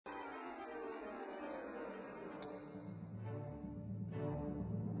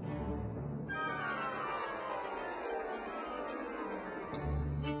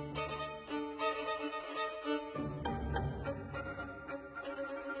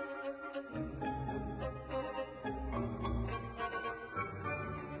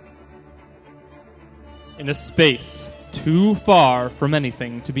In a space too far from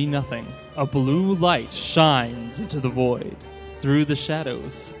anything to be nothing, a blue light shines into the void. Through the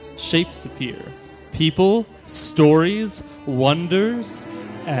shadows, shapes appear. People, stories, wonders,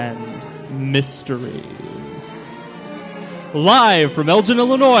 and mysteries. Live from Elgin,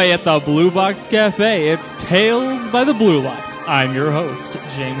 Illinois at the Blue Box Cafe, it's Tales by the Blue Light. I'm your host,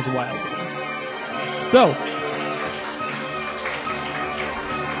 James Wilder. So,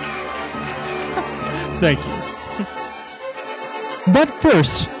 thank you. But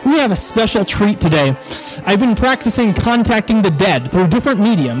first, we have a special treat today. I've been practicing contacting the dead through different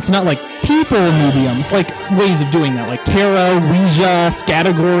mediums, not like people mediums, like ways of doing that, like tarot, Ouija,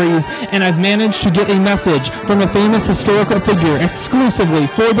 categories, and I've managed to get a message from a famous historical figure exclusively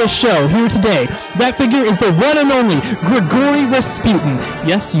for this show here today. That figure is the one and only Grigory Rasputin.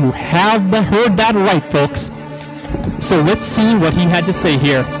 Yes, you have heard that right, folks. So let's see what he had to say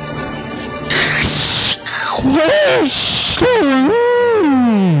here.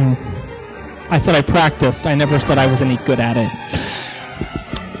 I said I practiced. I never said I was any good at it.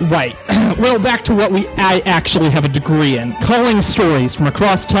 Right. Well, back to what I actually have a degree in. Calling stories from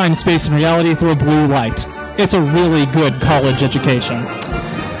across time, space, and reality through a blue light. It's a really good college education.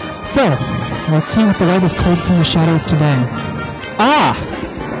 So, let's see what the light is called from the shadows today.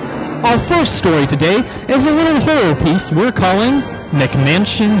 Our first story today is a little horror piece we're calling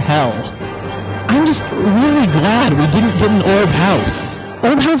McMansion Hell. I'm just really glad we didn't get an old house.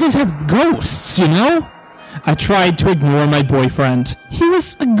 Old houses have ghosts, you know? I tried to ignore my boyfriend. He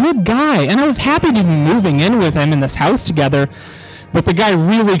was a good guy, and I was happy to be moving in with him in this house together, but the guy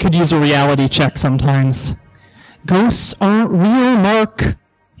really could use a reality check sometimes. Ghosts aren't real, Mark.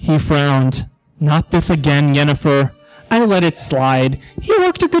 He frowned. Not this again, Yennefer. I let it slide. He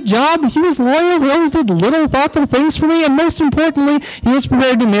worked a good job. He was loyal. He always did little thoughtful things for me. And most importantly, he was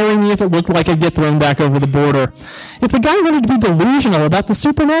prepared to marry me if it looked like I'd get thrown back over the border. If the guy wanted to be delusional about the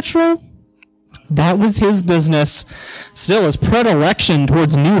supernatural, that was his business. Still, his predilection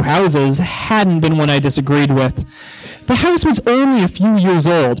towards new houses hadn't been one I disagreed with. The house was only a few years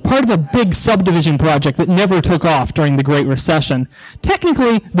old, part of a big subdivision project that never took off during the Great Recession.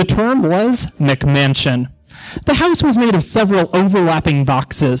 Technically, the term was McMansion. The house was made of several overlapping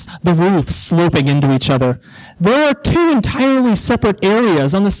boxes, the roofs sloping into each other. There were two entirely separate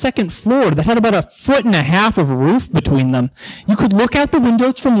areas on the second floor that had about 1.5 feet of roof between them. You could look out the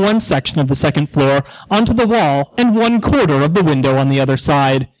windows from one section of the second floor onto the wall and 1/4 of the window on the other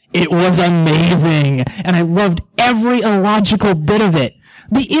side. It was amazing, and I loved every illogical bit of it.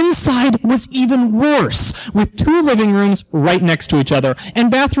 The inside was even worse, with 2 living rooms right next to each other, and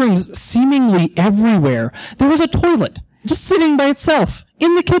bathrooms seemingly everywhere. There was a toilet, just sitting by itself,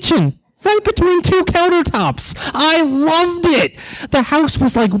 in the kitchen, right between 2 countertops. I loved it! The house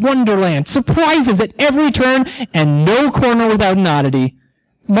was like Wonderland, surprises at every turn, and no corner without an oddity.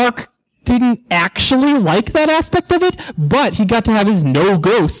 Mark didn't actually like that aspect of it, but he got to have his no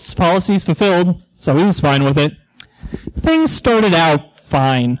ghosts policies fulfilled, so he was fine with it. Things started out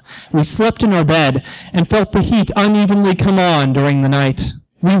fine. We slept in our bed and felt the heat unevenly come on during the night.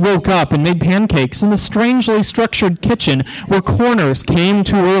 We woke up and made pancakes in the strangely structured kitchen where corners came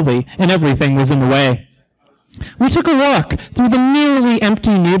too early and everything was in the way. We took a walk through the nearly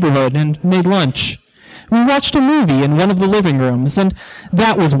empty neighborhood and made lunch. We watched a movie in one of the living rooms, and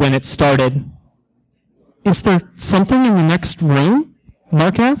that was when it started. "Is there something in the next room?"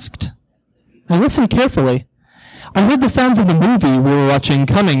 Mark asked. I listened carefully. I heard the sounds of the movie we were watching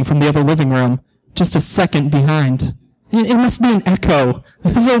coming from the other living room, just a second behind. It must be an echo.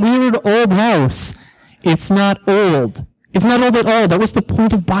 This is a weird old house. It's not old. It's not old at all. That was the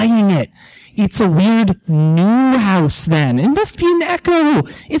point of buying it. It's a weird new house then. It must be an echo.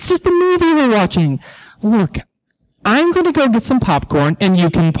 It's just the movie we're watching. Look, I'm going to go get some popcorn and you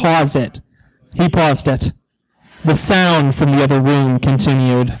can pause it. He paused it. The sound from the other room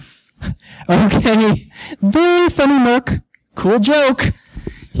continued. Okay, very funny, Mark. Cool joke.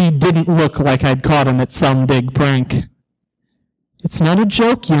 He didn't look like I'd caught him at some big prank. It's not a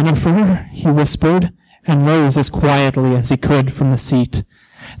joke, Yennefer, he whispered, and rose as quietly as he could from the seat.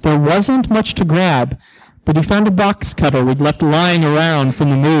 There wasn't much to grab, but he found a box cutter we'd left lying around from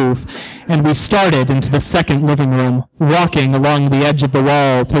the move, and we started into the second living room, walking along the edge of the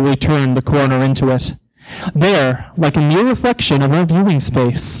wall till we turned the corner into it. There, like a mere reflection of our viewing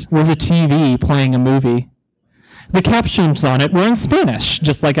space, was a TV playing a movie. The captions on it were in Spanish,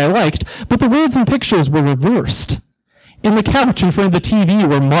 just like I liked, but the words and pictures were reversed. In the couch in front of the TV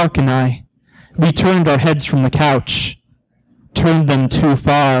were Mark and I. We turned our heads from the couch. Turned them too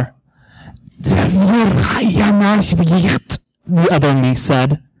far. The other me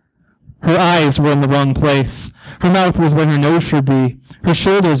said. Her eyes were in the wrong place. Her mouth was where her nose should be. Her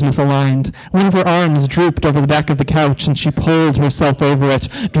shoulders misaligned. One of her arms drooped over the back of the couch, and she pulled herself over it,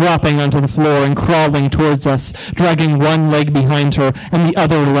 dropping onto the floor and crawling towards us, dragging one leg behind her and the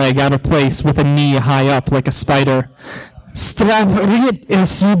other leg out of place with a knee high up like a spider. "Strap-rit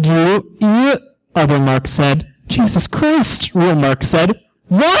as you do," other Mark said. "Jesus Christ," real Mark said.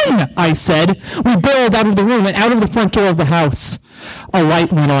 "Run!" I said. We barreled out of the room and out of the front door of the house. A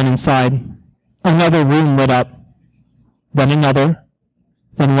light went on inside. Another room lit up. Then another.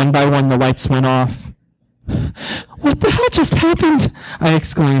 Then one by one the lights went off. "What the hell just happened?" I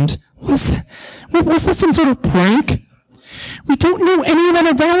exclaimed. Was this some sort of prank?" "We don't know anyone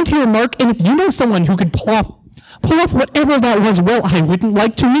around here, Mark, and if you know someone who could pull off whatever that was, well, I wouldn't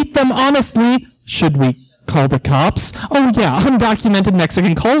like to meet them, honestly." "Should we call the cops?" "Oh yeah, undocumented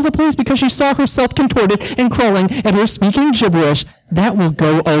Mexican calls the police because she saw herself contorted and crawling and her speaking gibberish. That will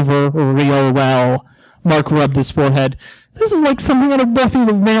go over real well." Mark rubbed his forehead. "This is like something out of Buffy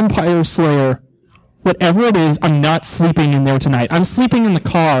the Vampire Slayer." "Whatever it is, I'm not sleeping in there tonight. I'm sleeping in the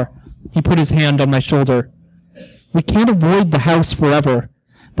car." He put his hand on my shoulder. "We can't avoid the house forever.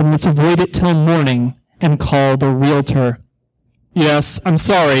 Then let's avoid it till morning and call the realtor." "Yes, I'm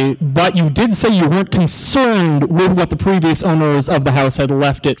sorry, but you did say you weren't concerned with what the previous owners of the house had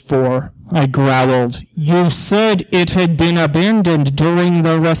left it for," I growled. "You said it had been abandoned during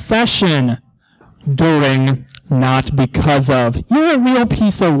the recession." "During, not because of. You're a real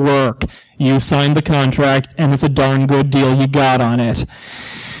piece of work. You signed the contract, and it's a darn good deal you got on it."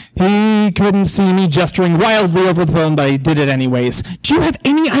 He couldn't see me gesturing wildly over the phone, but I did it anyways. "Do you have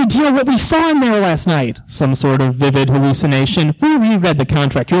any idea what we saw in there last night?" "Some sort of vivid hallucination." "We reread the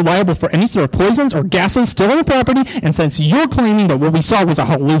contract. You're liable for any sort of poisons or gases still on the property, and since you're claiming that what we saw was a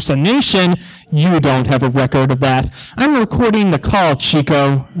hallucination, you don't have a record of that." "I'm recording the call,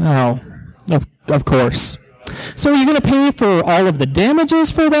 Chico." "Oh, of course." "So are you going to pay for all of the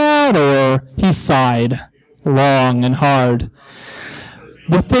damages for that, or?" He sighed, long and hard.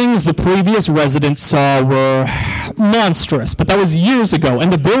 "The things the previous residents saw were monstrous, but that was years ago,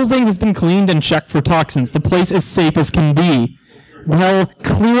 and the building has been cleaned and checked for toxins. The place is safe as can be." "Well,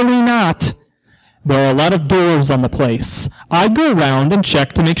 clearly not." "There are a lot of doors on the place. I'd go around and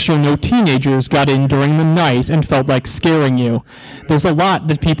check to make sure no teenagers got in during the night and felt like scaring you. There's a lot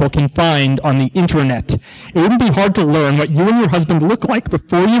that people can find on the internet. It wouldn't be hard to learn what you and your husband look like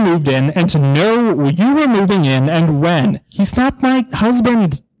before you moved in and to know you were moving in and when." "He's not my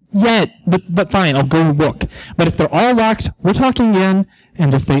husband yet, but fine, I'll go look. But if they're all locked, we're talking again,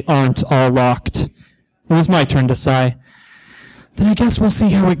 and if they aren't all locked." It was my turn to sigh. "Then I guess we'll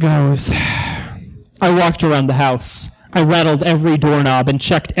see how it goes." I walked around the house. I rattled every doorknob and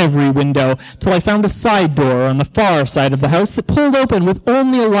checked every window till I found a side door on the far side of the house that pulled open with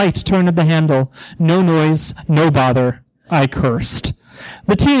only a light turn of the handle. No noise, no bother. I cursed.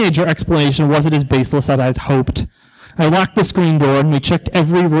 The teenager explanation wasn't as baseless as I'd hoped. I locked the screen door and we checked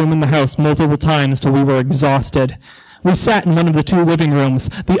every room in the house multiple times till we were exhausted. We sat in one of the two living rooms,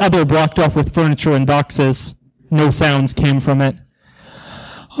 the other blocked off with furniture and boxes. No sounds came from it.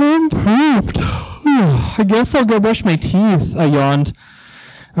 "I'm pooped. I guess I'll go brush my teeth," I yawned.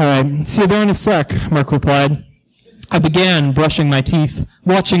 "All right, see you there in a sec," Mark replied. I began brushing my teeth,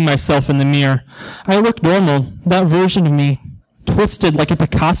 watching myself in the mirror. I looked normal, that version of me, twisted like a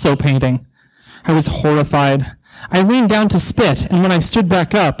Picasso painting. I was horrified. I leaned down to spit, and when I stood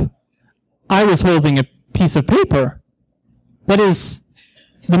back up, I was holding a piece of paper. That is,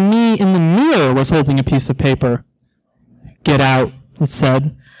 the me in the mirror was holding a piece of paper. "Get out," it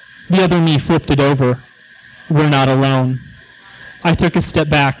said. The other me flipped it over. "We're not alone." I took a step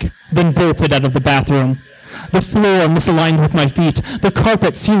back, then bolted out of the bathroom. The floor misaligned with my feet. The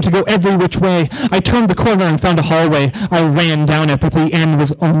carpet seemed to go every which way. I turned the corner and found a hallway. I ran down it, but the end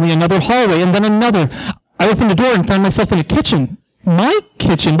was only another hallway and then another. I opened the door and found myself in a kitchen. My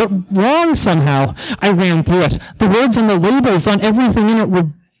kitchen, but wrong somehow. I ran through it. The words on the labels on everything in it were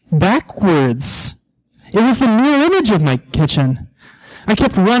backwards. It was the mirror image of my kitchen. I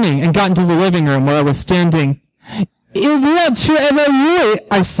kept running and got into the living room where I was standing.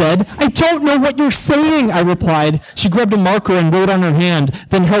 I said. "I don't know what you're saying," I replied. She grabbed a marker and wrote on her hand,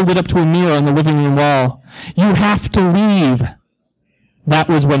 then held it up to a mirror on the living room wall. "You have to leave." That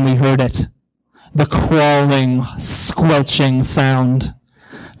was when we heard it. The crawling, squelching sound.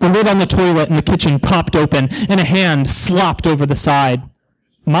 The lid on the toilet in the kitchen popped open, and a hand slopped over the side.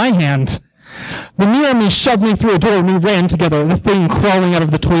 My hand. The mirror me shoved me through a door and we ran together, the thing crawling out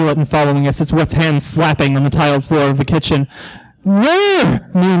of the toilet and following us, its wet hands slapping on the tiled floor of the kitchen. "Where?"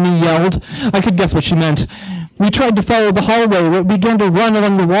 me yelled. I could guess what she meant. We tried to follow the hallway. We began to run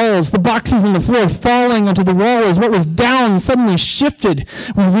along the walls. The boxes on the floor falling onto the wall as what was down suddenly shifted.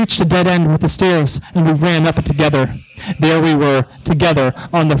 We reached a dead end with the stairs, and we ran up it together. There we were, together,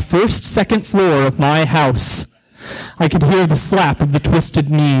 on the second floor of my house. I could hear the slap of the twisted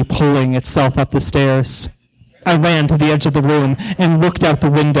knee pulling itself up the stairs. I ran to the edge of the room and looked out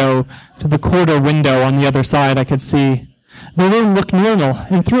the window. To the corner window on the other side I could see. The room looked normal,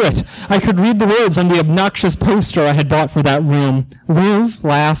 and through it I could read the words on the obnoxious poster I had bought for that room. Live,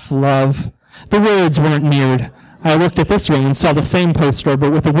 laugh, love. The words weren't mirrored. I looked at this room and saw the same poster,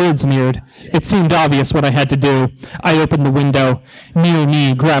 but with the words mirrored. It seemed obvious what I had to do. I opened the window.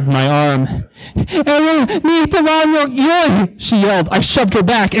 Me grabbed my arm. She yelled. I shoved her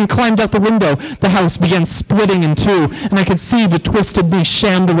back and climbed out the window. The house began splitting in two, and I could see the twisted knee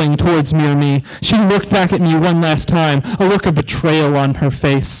shambling towards me. She looked back at me one last time, a look of betrayal on her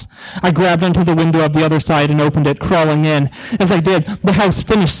face. I grabbed onto the window of the other side and opened it, crawling in. As I did, the house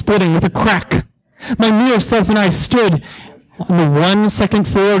finished splitting with a crack. My mere self and I stood on the second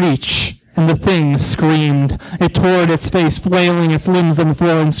floor each, and the thing screamed. It tore at its face, flailing its limbs on the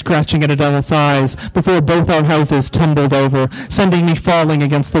floor and scratching at its eyes, before both our houses tumbled over, sending me falling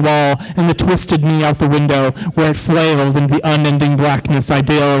against the wall, and the twisted knee out the window, where it flailed in the unending blackness I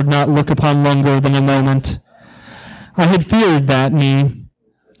dared not look upon longer than a moment. I had feared that knee.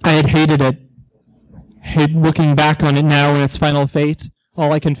 I had hated it. Looking back on it now in its final fate,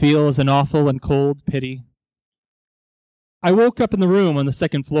 all I can feel is an awful and cold pity. I woke up in the room on the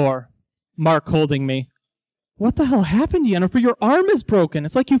second floor, Mark holding me. What the hell happened, Yennefer? Your arm is broken.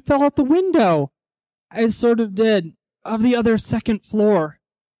 It's like you fell out the window. I sort of did. Of the other second floor.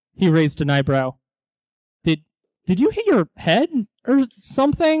 He raised an eyebrow. Did you hit your head or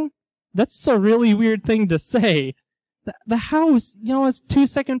something? That's a really weird thing to say. The house, has 2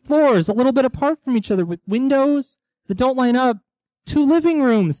 second floors, a little bit apart from each other, with windows that don't line up. 2 living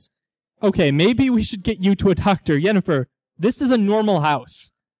rooms. Okay, maybe we should get you to a doctor. Yennefer, this is a normal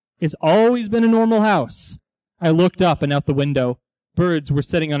house. It's always been a normal house. I looked up and out the window. Birds were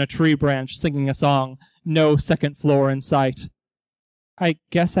sitting on a tree branch singing a song. No second floor in sight. I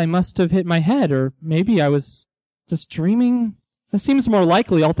guess I must have hit my head, or maybe I was just dreaming. That seems more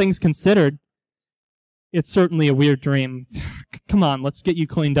likely, all things considered. It's certainly a weird dream. Come on, let's get you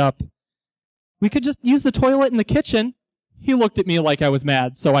cleaned up. We could just use the toilet in the kitchen. He looked at me like I was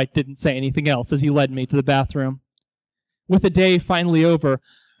mad, so I didn't say anything else as he led me to the bathroom. With the day finally over,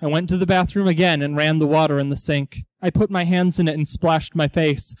 I went to the bathroom again and ran the water in the sink. I put my hands in it and splashed my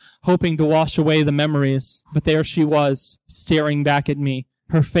face, hoping to wash away the memories. But there she was, staring back at me,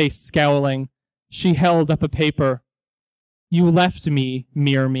 her face scowling. She held up a paper. You left me,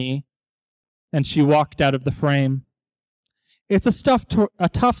 mere me. And she walked out of the frame. It's a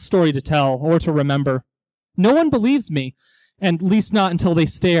tough story to tell or to remember. No one believes me, and at least not until they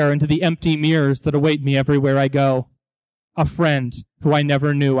stare into the empty mirrors that await me everywhere I go. A friend who I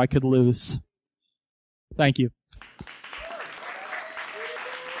never knew I could lose. Thank you.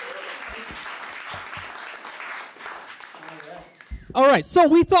 All right, so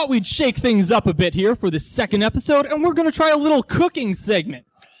we thought we'd shake things up a bit here for this second episode, and we're going to try a little cooking segment.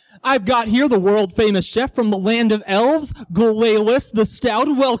 I've got here the world-famous chef from the land of elves, Gulalis the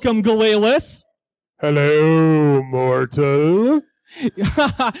Stout. Welcome, Gulalis. Hello, mortal.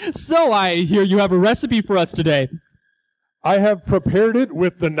 So I hear you have a recipe for us today. I have prepared it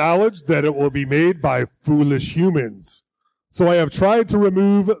with the knowledge that it will be made by foolish humans. So I have tried to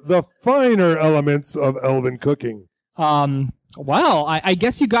remove the finer elements of elven cooking. Wow, I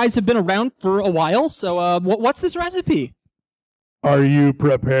guess you guys have been around for a while, so what's this recipe? Are you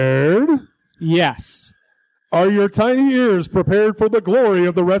prepared? Yes. Are your tiny ears prepared for the glory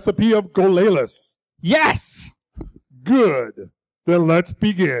of the recipe of Gulalis? Yes! Good. Then let's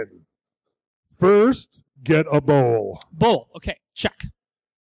begin. First, get a bowl. Bowl. Okay, check.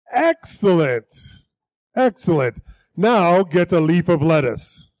 Excellent. Excellent. Now get a leaf of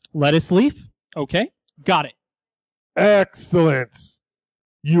lettuce. Lettuce leaf? Okay, got it. Excellent.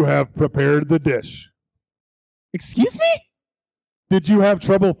 You have prepared the dish. Excuse me? Did you have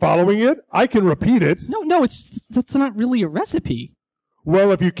trouble following it? I can repeat it. No, that's not really a recipe.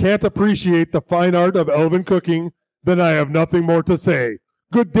 Well, if you can't appreciate the fine art of elven cooking, then I have nothing more to say.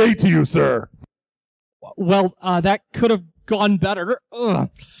 Good day to you, sir. Well, that could have gone better. Ugh.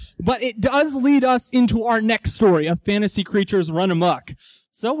 But it does lead us into our next story of fantasy creatures run amok.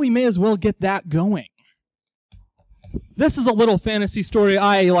 So we may as well get that going. This is a little fantasy story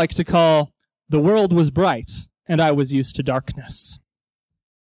I like to call The World Was Bright, and I Was Used to Darkness.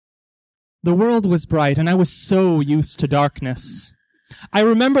 The world was bright, and I was so used to darkness. I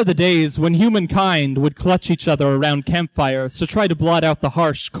remember the days when humankind would clutch each other around campfires to try to blot out the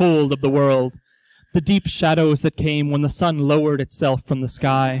harsh cold of the world, the deep shadows that came when the sun lowered itself from the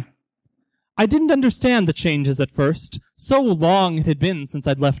sky. I didn't understand the changes at first. So long it had been since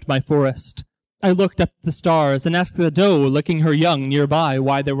I'd left my forest. I looked up at the stars and asked the doe licking her young nearby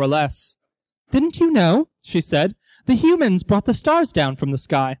why there were less. "Didn't you know?" she said. "The humans brought the stars down from the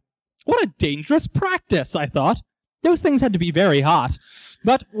sky." What a dangerous practice, I thought. Those things had to be very hot.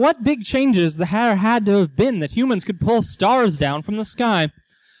 But what big changes there had to have been that humans could pull stars down from the sky?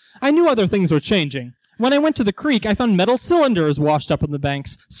 I knew other things were changing. When I went to the creek, I found metal cylinders washed up on the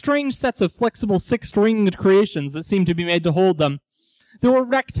banks, strange sets of flexible six-stringed creations that seemed to be made to hold them. There were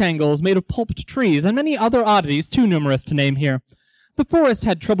rectangles made of pulped trees and many other oddities too numerous to name here. The forest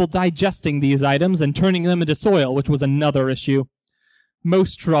had trouble digesting these items and turning them into soil, which was another issue.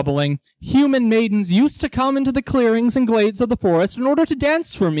 Most troubling, human maidens used to come into the clearings and glades of the forest in order to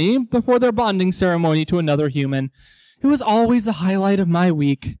dance for me before their bonding ceremony to another human. It was always a highlight of my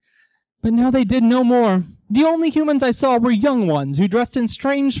week. But now they did no more. The only humans I saw were young ones who dressed in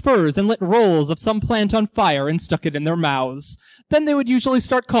strange furs and lit rolls of some plant on fire and stuck it in their mouths. Then they would usually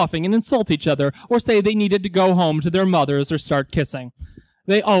start coughing and insult each other, or say they needed to go home to their mothers or start kissing.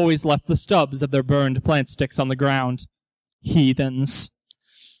 They always left the stubs of their burned plant sticks on the ground. Heathens.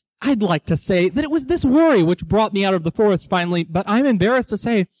 I'd like to say that it was this worry which brought me out of the forest finally, but I'm embarrassed to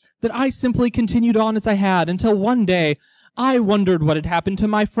say that I simply continued on as I had until one day I wondered what had happened to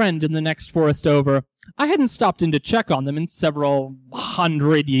my friend in the next forest over. I hadn't stopped in to check on them in several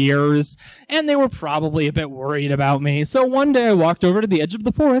 100 years, and they were probably a bit worried about me, so one day I walked over to the edge of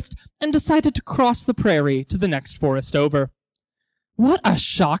the forest and decided to cross the prairie to the next forest over. What a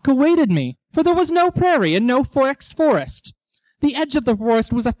shock awaited me, for there was no prairie and no next forest. The edge of the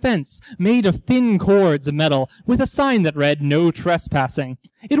forest was a fence made of thin cords of metal with a sign that read, "No trespassing."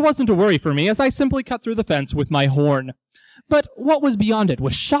 It wasn't a worry for me, as I simply cut through the fence with my horn. But what was beyond it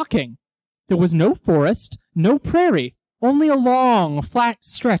was shocking. There was no forest, no prairie, only a long, flat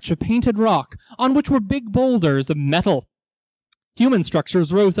stretch of painted rock on which were big boulders of metal. Human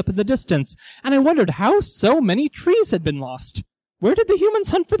structures rose up in the distance, and I wondered how so many trees had been lost. Where did the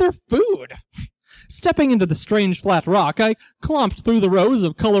humans hunt for their food? Stepping into the strange flat rock, I clomped through the rows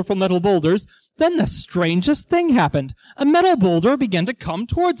of colorful metal boulders. Then the strangest thing happened. A metal boulder began to come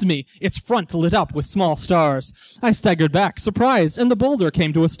towards me, its front lit up with small stars. I staggered back, surprised, and the boulder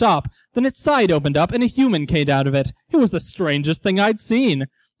came to a stop. Then its side opened up, and a human came out of it. It was the strangest thing I'd seen.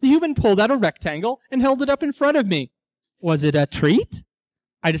 The human pulled out a rectangle and held it up in front of me. Was it a treat?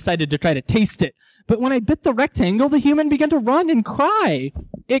 I decided to try to taste it, but when I bit the rectangle, the human began to run and cry.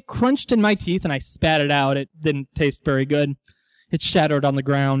 It crunched in my teeth, and I spat it out. It didn't taste very good. It shattered on the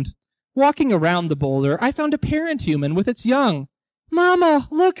ground. Walking around the boulder, I found a parent human with its young. "Mama,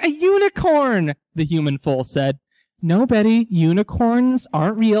 look, a unicorn!" the human foal said. "No, Betty, unicorns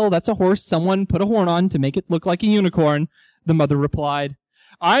aren't real. That's a horse someone put a horn on to make it look like a unicorn," the mother replied.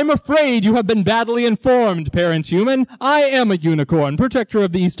 "I'm afraid you have been badly informed, parent human. I am a unicorn, protector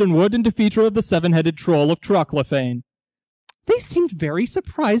of the Eastern Wood and defeater of the seven-headed troll of Troclophane." They seemed very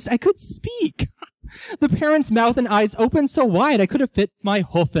surprised I could speak. The parent's mouth and eyes opened so wide I could have fit my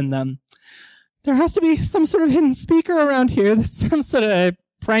hoof in them. There has to be some sort of hidden speaker around here. This is some sort of a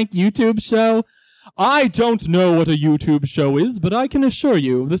prank YouTube show. I don't know what a YouTube show is, but I can assure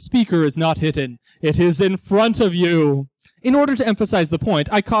you the speaker is not hidden. It is in front of you. In order to emphasize the point,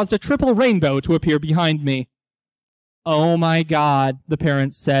 I caused a triple rainbow to appear behind me. "Oh my God," the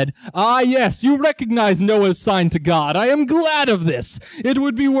parents said. "Ah, yes, you recognize Noah's sign to God. I am glad of this. It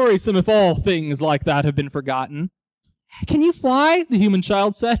would be worrisome if all things like that have been forgotten." "Can you fly?" the human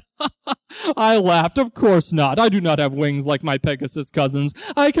child said. I laughed. "Of course not. I do not have wings like my Pegasus cousins.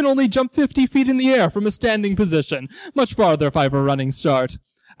 I can only jump 50 feet in the air from a standing position, much farther if I have a running start."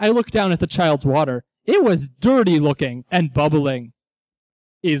 I looked down at the child's water. It was dirty looking and bubbling.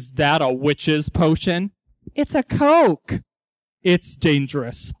 "Is that a witch's potion?" "It's a Coke." "It's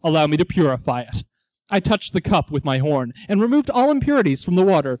dangerous. Allow me to purify it." I touched the cup with my horn and removed all impurities from the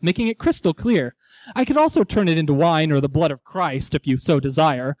water, making it crystal clear. I could also turn it into wine or the blood of Christ, if you so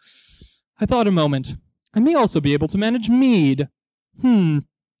desire. I thought a moment. I may also be able to manage mead.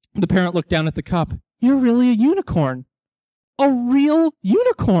 The parent looked down at the cup. "You're really a unicorn." "A real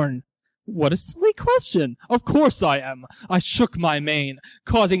unicorn?" What a silly question. Of course I am. I shook my mane,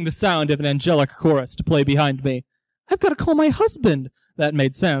 causing the sound of an angelic chorus to play behind me. "I've got to call my husband." That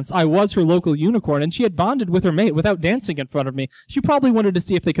made sense. I was her local unicorn, and she had bonded with her mate without dancing in front of me. She probably wanted to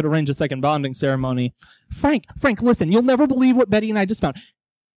see if they could arrange a second bonding ceremony. Frank, listen, you'll never believe what Betty and I just found."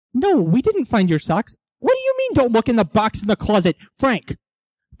 "No, we didn't find your socks. What do you mean don't look in the box in the closet? Frank,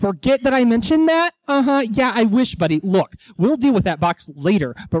 forget that I mentioned that? Yeah, I wish, buddy. Look, we'll deal with that box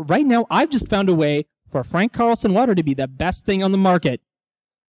later, but right now I've just found a way for Frank Carlson water to be the best thing on the market.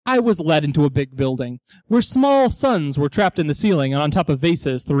 I was led into a big building, where small suns were trapped in the ceiling and on top of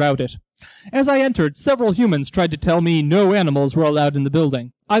vases throughout it. As I entered, several humans tried to tell me no animals were allowed in the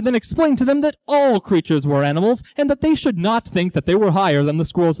building. I then explained to them that all creatures were animals, and that they should not think that they were higher than the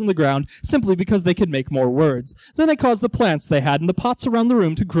squirrels in the ground simply because they could make more words. Then I caused the plants they had in the pots around the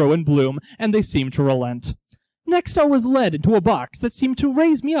room to grow and bloom, and they seemed to relent. Next, I was led into a box that seemed to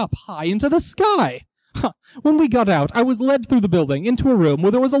raise me up high into the sky. When we got out, I was led through the building into a room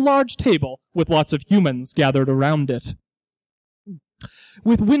where there was a large table with lots of humans gathered around it.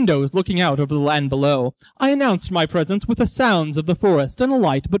 With windows looking out over the land below, I announced my presence with the sounds of the forest and a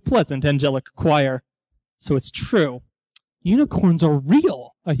light but pleasant angelic choir. So it's true. Unicorns are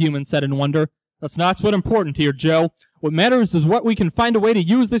real, a human said in wonder. That's not what's important here, Joe. What matters is what we can find a way to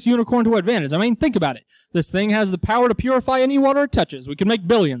use this unicorn to advantage. I mean, think about it. This thing has the power to purify any water it touches. We can make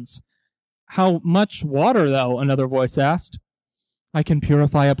billions. How much water, though? Another voice asked. I can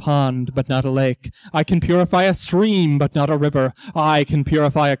purify a pond, but not a lake. I can purify a stream, but not a river. I can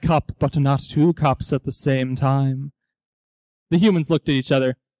purify a cup, but not 2 cups at the same time. The humans looked at each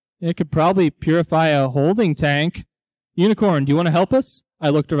other. It could probably purify a holding tank. Unicorn, do you want to help us? I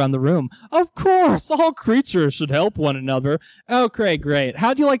looked around the room. Of course! All creatures should help one another. Okay, great.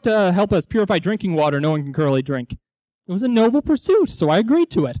 How'd you like to help us purify drinking water no one can currently drink? It was a noble pursuit, so I agreed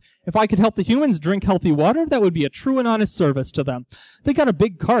to it. If I could help the humans drink healthy water, that would be a true and honest service to them. They got a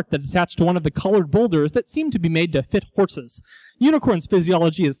big cart that attached to one of the colored boulders that seemed to be made to fit horses. Unicorn's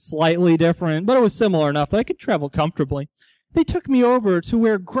physiology is slightly different, but it was similar enough that I could travel comfortably. They took me over to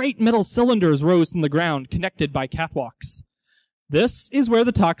where great metal cylinders rose from the ground, connected by catwalks. This is where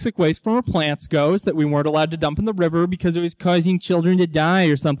the toxic waste from our plants goes that we weren't allowed to dump in the river because it was causing children to die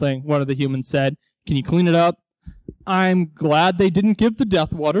or something, one of the humans said. Can you clean it up? I'm glad they didn't give the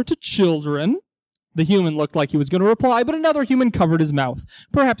death water to children. The human looked like he was going to reply, but another human covered his mouth.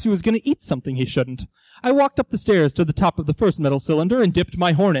 Perhaps he was going to eat something he shouldn't. I walked up the stairs to the top of the first metal cylinder and dipped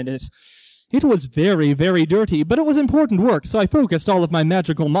my horn in it. It was very, very dirty, but it was important work, so I focused all of my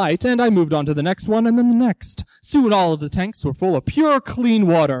magical might, and I moved on to the next one and then the next. Soon all of the tanks were full of pure, clean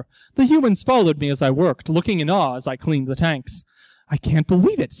water. The humans followed me as I worked, looking in awe as I cleaned the tanks. I can't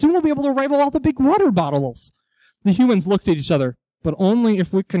believe it. Soon we'll be able to rival all the big water bottles. The humans looked at each other, but only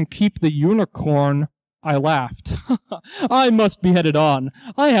if we can keep the unicorn. I laughed. I must be headed on.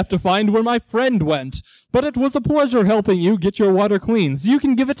 I have to find where my friend went. But it was a pleasure helping you get your water clean, so you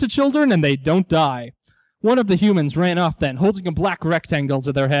can give it to children and they don't die. One of the humans ran off then, holding a black rectangle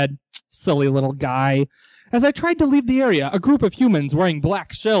to their head. Silly little guy. As I tried to leave the area, a group of humans wearing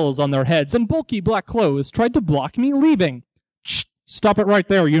black shells on their heads and bulky black clothes tried to block me leaving. Shh! Stop it right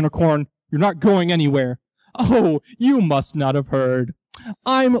there, unicorn. You're not going anywhere. Oh, you must not have heard.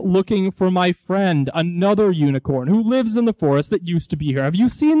 I'm looking for my friend, another unicorn, who lives in the forest that used to be here. Have you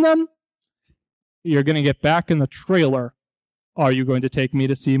seen them? You're going to get back in the trailer. Are you going to take me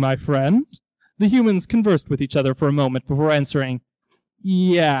to see my friend? The humans conversed with each other for a moment before answering,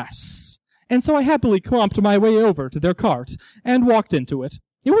 yes. And so I happily clomped my way over to their cart and walked into it.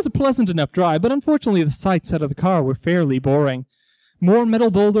 It was a pleasant enough drive, but unfortunately the sights out of the car were fairly boring. More metal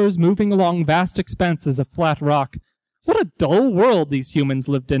boulders moving along vast expanses of flat rock. What a dull world these humans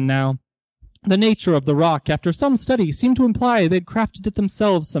lived in now. The nature of the rock, after some study, seemed to imply they'd crafted it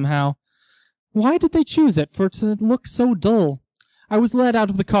themselves somehow. Why did they choose it for it to look so dull? I was led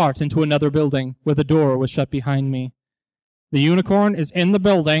out of the cart into another building, where the door was shut behind me. The unicorn is in the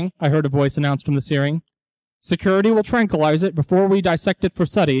building, I heard a voice announce from the ceiling. Security will tranquilize it before we dissect it for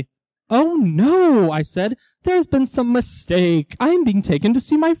study. Oh no, I said. There's been some mistake. I am being taken to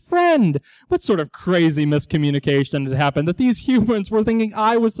see my friend. What sort of crazy miscommunication had happened that these humans were thinking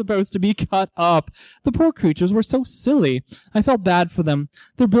I was supposed to be cut up? The poor creatures were so silly. I felt bad for them.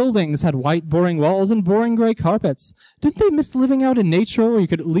 Their buildings had white, boring walls and boring gray carpets. Didn't they miss living out in nature where you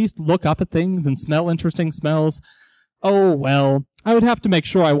could at least look up at things and smell interesting smells? Oh well. I would have to make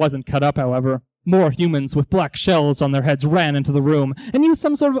sure I wasn't cut up, however. More humans with black shells on their heads ran into the room and used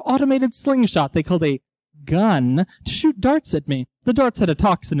some sort of automated slingshot they called a gun to shoot darts at me. The darts had a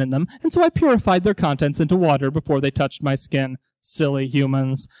toxin in them, and so I purified their contents into water before they touched my skin. Silly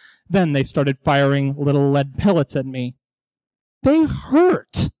humans. Then they started firing little lead pellets at me. They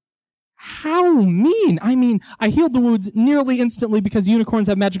hurt. How mean. I mean, I healed the wounds nearly instantly because unicorns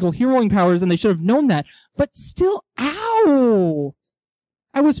have magical healing powers and they should have known that. But still, ow!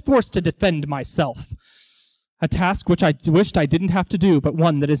 I was forced to defend myself. A task which I wished I didn't have to do, but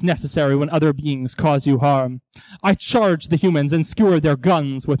one that is necessary when other beings cause you harm. I charged the humans and skewered their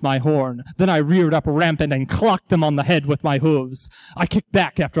guns with my horn. Then I reared up rampant and clocked them on the head with my hooves. I kicked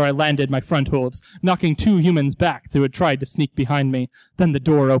back after I landed my front hooves, knocking 2 humans back who had tried to sneak behind me. Then the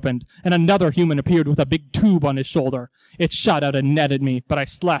door opened, and another human appeared with a big tube on his shoulder. It shot out and netted me, but I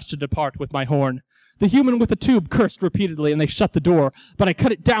slashed it apart with my horn. The human with the tube cursed repeatedly, and they shut the door, but I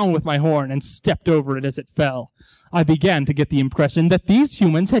cut it down with my horn and stepped over it as it fell. I began to get the impression that these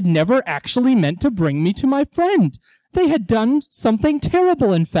humans had never actually meant to bring me to my friend. They had done something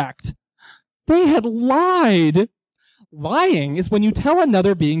terrible, in fact. They had lied. Lying is when you tell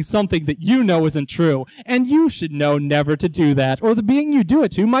another being something that you know isn't true, and you should know never to do that, or the being you do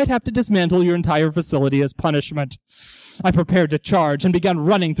it to might have to dismantle your entire facility as punishment. I prepared to charge and began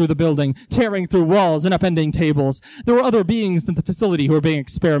running through the building, tearing through walls and upending tables. There were other beings in the facility who were being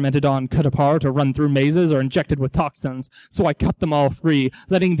experimented on, cut apart, or run through mazes, or injected with toxins, so I cut them all free,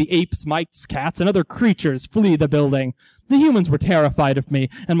 letting the apes, mice, cats, and other creatures flee the building. The humans were terrified of me,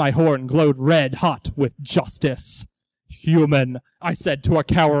 and my horn glowed red hot with justice. "Human," I said to a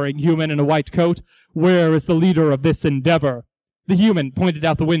cowering human in a white coat, "where is the leader of this endeavor?" The human pointed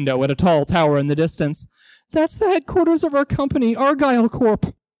out the window at a tall tower in the distance. "That's the headquarters of our company, Argyle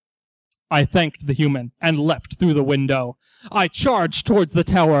Corp." I thanked the human and leapt through the window. I charged towards the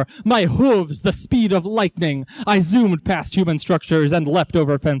tower, my hooves the speed of lightning. I zoomed past human structures and leapt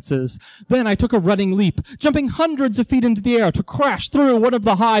over fences. Then I took a running leap, jumping hundreds of feet into the air to crash through one of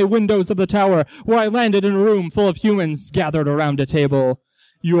the high windows of the tower, where I landed in a room full of humans gathered around a table.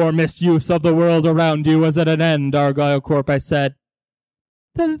 "Your misuse of the world around you is at an end, Argyle Corp," I said.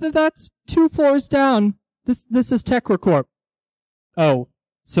 That's 2 floors down. This is Tekra Corp. "Oh,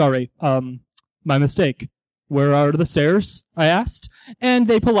 sorry, my mistake. Where are the stairs?" I asked, and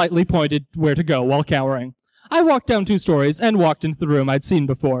they politely pointed where to go while cowering. I walked down 2 stories and walked into the room I'd seen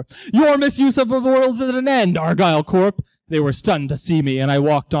before. "Your misuse of the world is at an end, Argyle Corp." They were stunned to see me, and I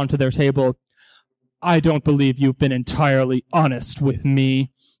walked onto their table. "I don't believe you've been entirely honest with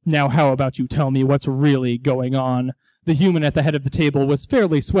me. Now how about you tell me what's really going on?" The human at the head of the table was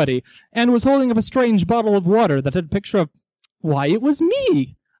fairly sweaty, and was holding up a strange bottle of water that had a picture of... Why, it was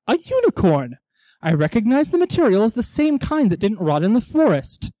me! A unicorn! I recognized the material as the same kind that didn't rot in the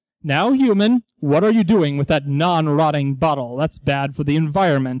forest. "Now, human, what are you doing with that non-rotting bottle? That's bad for the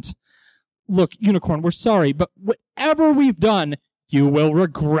environment." "Look, unicorn, we're sorry, but whatever we've done, you will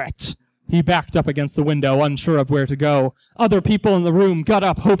regret." He backed up against the window, unsure of where to go. Other people in the room got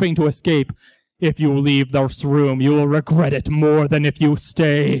up, hoping to escape. "If you leave this room, you will regret it more than if you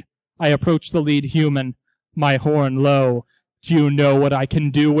stay." I approached the lead human, my horn low. "Do you know what I can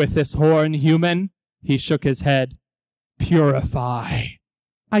do with this horn, human?" He shook his head. "Purify."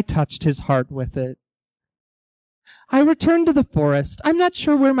 I touched his heart with it. I returned to the forest. I'm not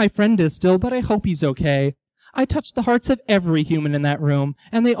sure where my friend is still, but I hope he's okay. I touched the hearts of every human in that room,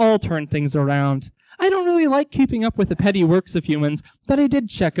 and they all turned things around. I don't really like keeping up with the petty works of humans, but I did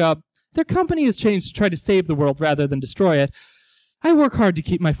check up. Their company has changed to try to save the world rather than destroy it. I work hard to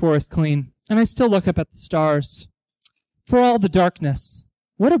keep my forest clean, and I still look up at the stars. For all the darkness,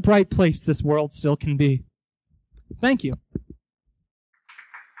 what a bright place this world still can be. Thank you.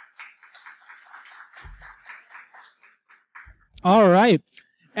 All right.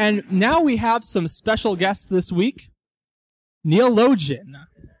 And now we have some special guests this week. Neologian.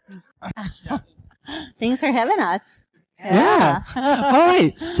 Thanks for having us. Yeah. All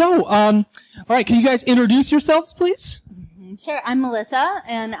right. So, all right. Can you guys introduce yourselves, please? Sure. I'm Melissa,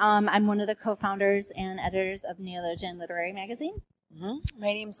 and I'm one of the co-founders and editors of Neologian Literary Magazine.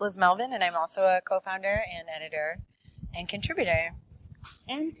 My name's Liz Melvin, and I'm also a co-founder and editor and contributor.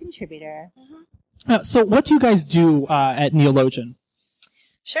 So what do you guys do at Neologian?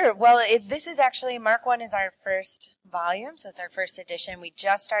 Sure. Well, this is actually, Mark 1 is our first volume, so it's our first edition. We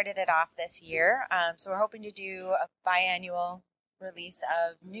just started it off this year, so we're hoping to do a biannual release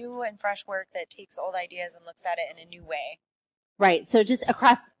of new and fresh work that takes old ideas and looks at it in a new way. Right. So just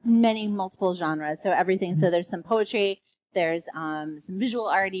across multiple genres. So everything. So there's some poetry, there's some visual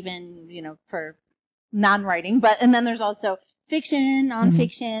art, even, for non-writing, and then there's also fiction,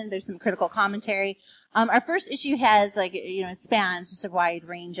 nonfiction. There's some critical commentary. Our first issue has spans just a wide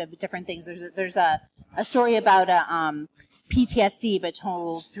range of different things. There's a story about PTSD, but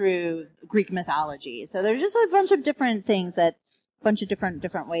told through Greek mythology. So there's just a bunch of different things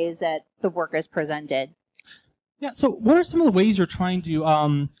different ways that the work is presented. Yeah. So what are some of the ways you're trying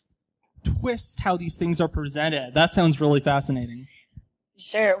to twist how these things are presented? That sounds really fascinating.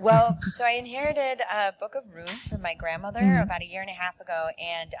 Sure. Well, so I inherited a book of runes from my grandmother about 1.5 years ago,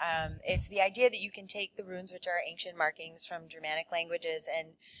 and it's the idea that you can take the runes, which are ancient markings from Germanic languages, and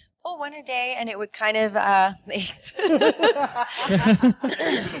pull one a day, and it would kind of. Sorry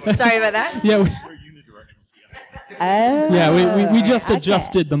about that. Yeah. Oh, Yeah, we just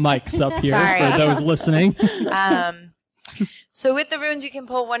adjusted the mics up here Sorry. for those listening. So with the runes, you can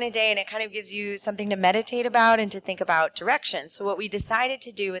pull one a day, and it kind of gives you something to meditate about and to think about direction. So what we decided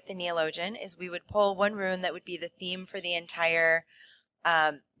to do with the Neologian is we would pull one rune that would be the theme for the entire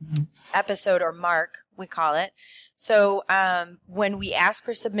episode, or mark, we call it. So when we ask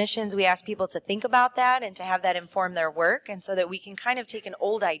for submissions, we ask people to think about that and to have that inform their work, and so that we can kind of take an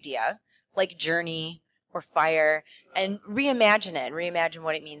old idea, like journey or fire, and reimagine it, and reimagine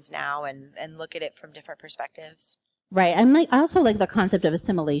what it means now, and look at it from different perspectives. right. I also like the concept of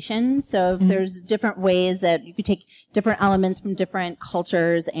assimilation. So if there's different ways that you could take different elements from different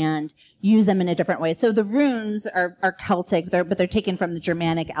cultures and use them in a different way. So the runes are Celtic, but they're taken from the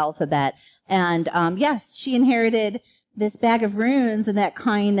Germanic alphabet. And yes, she inherited this bag of runes, and that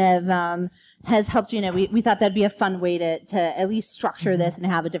kind of has helped, we thought that'd be a fun way to at least structure this and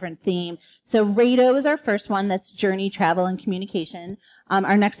have a different theme. So Rado is our first one. That's journey, travel, and communication.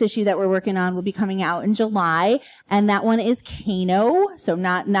 Our next issue that we're working on will be coming out in July, and that one is Kano. So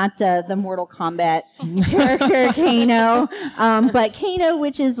not the Mortal Kombat character Kano, but Kano,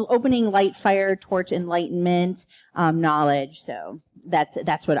 which is opening light, fire, torch, enlightenment, knowledge. So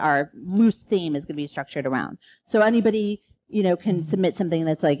that's what our loose theme is going to be structured around. So anybody can submit something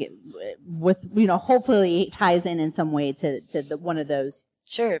that's like with hopefully ties in some way to one of those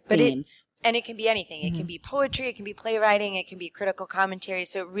But themes. And it can be anything. It can be poetry, it can be playwriting, it can be critical commentary.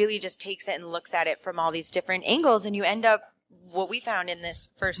 So it really just takes it and looks at it from all these different angles, and you end up, what we found in this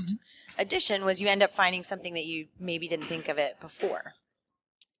first edition was you end up finding something that you maybe didn't think of it before.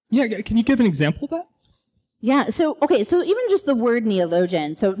 Yeah, can you give an example of that? Yeah. So even just the word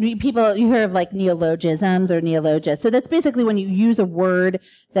neologian. So you hear of like neologisms or neologists. So that's basically when you use a word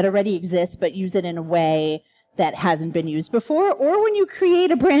that already exists, but use it in a way that hasn't been used before, or when you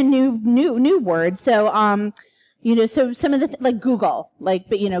create a brand new word. So, so some of the, like Google,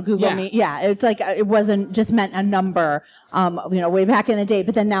 Google Me. Yeah. It's like, it wasn't just meant a number, way back in the day,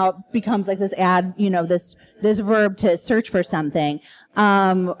 but then now it becomes like this this verb to search for something.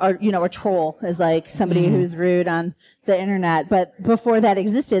 Or, a troll is like somebody who's rude on the internet. But before that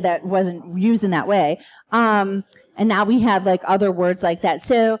existed, that wasn't used in that way. And now we have like other words like that.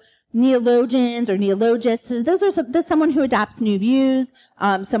 So neologians or neologists, so that's someone who adopts new views,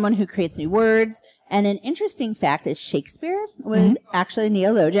 someone who creates new words. And an interesting fact is Shakespeare was actually a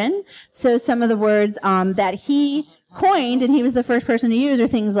neologian. So some of the words that he coined, and he was the first person to use, are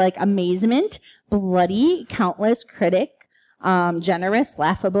things like amazement, bloody, countless, critic, generous,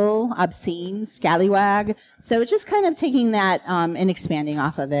 laughable, obscene, scallywag. So it's just kind of taking that and expanding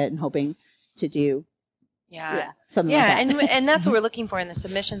off of it and hoping to do something like that. and that's what we're looking for in the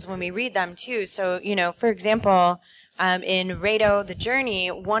submissions when we read them too. So, for example, in Rado, The Journey,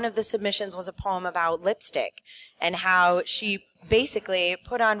 one of the submissions was a poem about lipstick and how she basically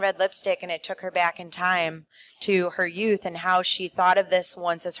put on red lipstick and it took her back in time to her youth, and how she thought of this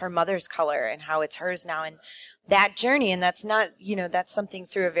once as her mother's color and how it's hers now. And that journey, and that's not, that's something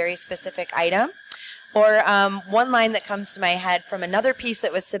through a very specific item. Or one line that comes to my head from another piece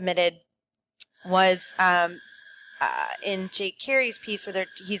that was submitted was in Jake Carey's piece where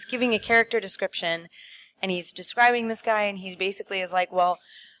he's giving a character description and he's describing this guy, and he basically is like, well,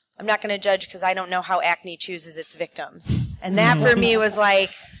 I'm not going to judge because I don't know how acne chooses its victims. And that for me was like,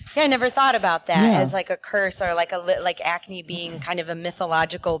 I never thought about that as like a curse, or like like acne being kind of a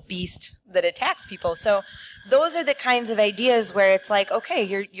mythological beast that attacks people. So those are the kinds of ideas where it's like, okay,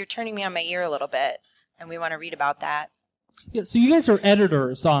 you're turning me on my ear a little bit, and we want to read about that. Yeah, so you guys are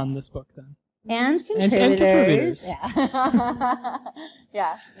editors on this book then. And contributors.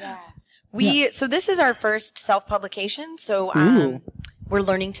 Yeah. So this is our first self-publication. So we're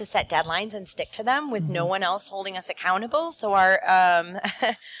learning to set deadlines and stick to them with no one else holding us accountable. So our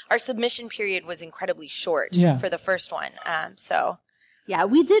our submission period was incredibly short for the first one. Yeah,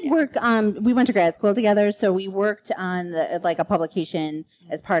 we did work. We went to grad school together, so we worked on a publication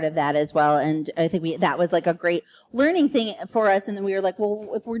as part of that as well. And I think that was like a great learning thing for us. And then we were like,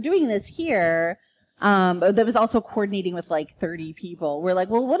 well, if we're doing this here, that was also coordinating with like 30 people. We're like,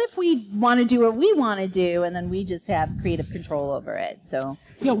 well, what if we want to do what we want to do, and then we just have creative control over it? So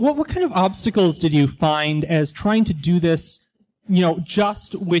yeah, what kind of obstacles did you find as trying to do this?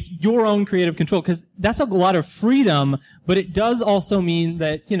 Just with your own creative control, because that's a lot of freedom, but it does also mean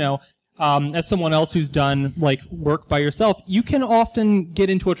that, as someone else who's done like work by yourself, you can often get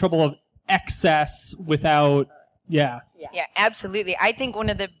into a trouble of excess without, Yeah, absolutely. I think one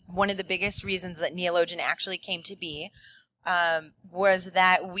of the biggest reasons that Neologian actually came to be was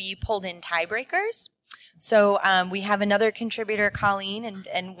that we pulled in tiebreakers. So we have another contributor, Colleen,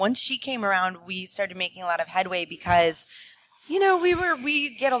 and once she came around, we started making a lot of headway because, you know,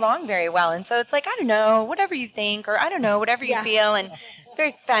 we get along very well, and so it's like, I don't know, whatever you think, or I don't know, whatever you feel, and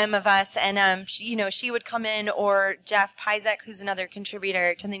very femme of us. And she would come in, or Jeff Pizek, who's another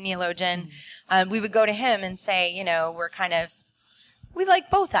contributor to the Neologian, we would go to him and say, you know, we like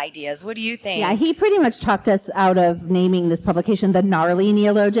both ideas. What do you think? Yeah, he pretty much talked us out of naming this publication the Gnarly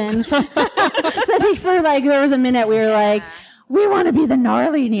Neologian. So I think for there was a minute we were like, we want to be the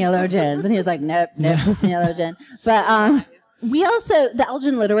Gnarly Neologians. And he was like, nope, just Neologian. But we also, the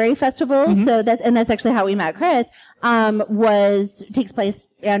Elgin Literary Festival, so that's actually how we met Chris, takes place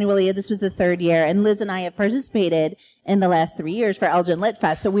annually. This was the third year. And Liz and I have participated in the last 3 years for Elgin Lit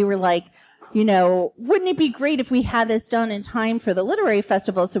Fest. So we were like, you know, wouldn't it be great if we had this done in time for the literary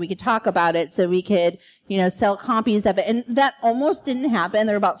festival so we could talk about it, so we could, you know, sell copies of it? And that almost didn't happen.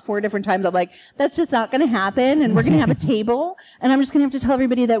 There were about 4 different times I'm like, that's just not going to happen. And we're going to have a table. And I'm just going to have to tell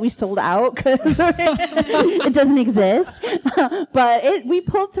everybody that we sold out because it doesn't exist. But we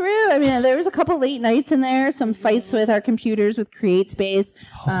pulled through. I mean, there was a couple late nights in there, some fights with our computers with CreateSpace.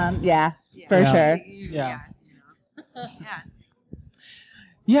 For sure.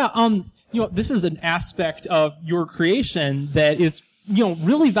 You know, this is an aspect of your creation that is, you know,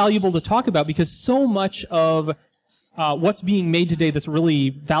 really valuable to talk about, because so much of what's being made today that's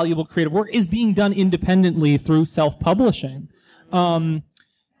really valuable creative work is being done independently through self-publishing.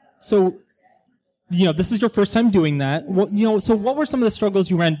 So, you know, this is your first time doing that. So what were some of the struggles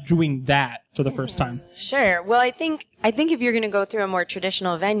you ran doing that for the first time? Sure. Well, I think if you're going to go through a more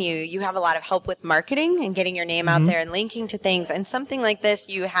traditional venue, you have a lot of help with marketing and getting your name out there and linking to things. And something like this,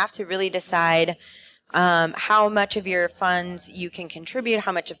 you have to really decide how much of your funds you can contribute,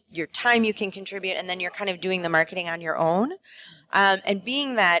 how much of your time you can contribute, and then you're kind of doing the marketing on your own. And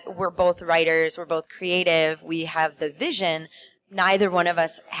being that we're both writers, we're both creative, we have the vision, neither one of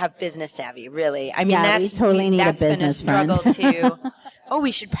us have business savvy, really. I mean, we totally need a business been a struggle to,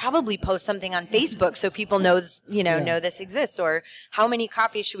 we should probably post something on Facebook so people know this exists, or how many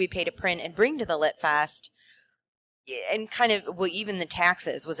copies should we pay to print and bring to the Lit Fest? And even the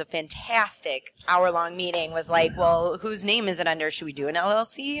taxes was a fantastic hour-long meeting. Was like, well, whose name is it under? Should we do an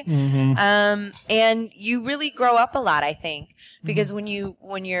LLC? And you really grow up a lot, I think, because when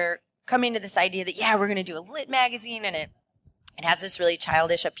you're coming to this idea that we're going to do a lit magazine, and it has this really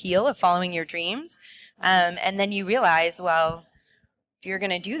childish appeal of following your dreams. And then you realize, well, if you're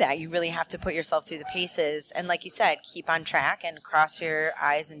going to do that, you really have to put yourself through the paces. And like you said, keep on track and cross your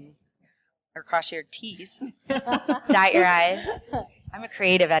I's or cross your T's, dot your I's. I'm a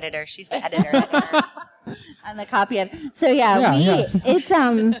creative editor. She's the editor. I'm the copy editor. So it's,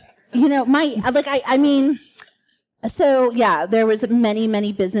 you know, there was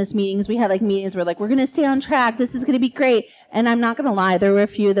many business meetings. We had meetings where we're going to stay on track. This is going to be great. And I'm not going to lie, there were a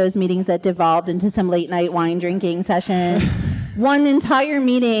few of those meetings that devolved into some late night wine drinking sessions. One entire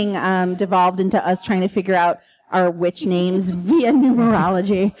meeting devolved into us trying to figure out our witch names via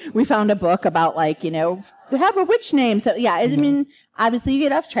numerology. We found a book about have a witch name. So I mean, obviously you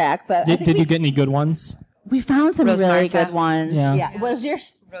get off track, but did you get any good ones? We found some Rose really Marta. good ones. Yeah. What was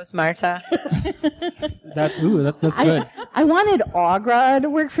yours? Rose Marta. That's good. I wanted Augra to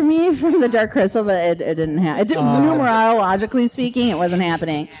work for me from the Dark Crystal, but it didn't happen. Numerologically speaking, it wasn't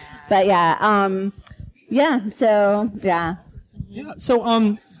happening. But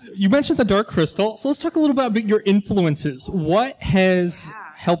So you mentioned the Dark Crystal. So let's talk a little bit about your influences. What has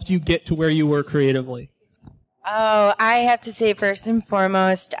helped you get to where you were creatively? Oh, I have to say first and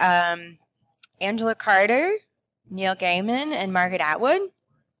foremost, Angela Carter, Neil Gaiman, and Margaret Atwood.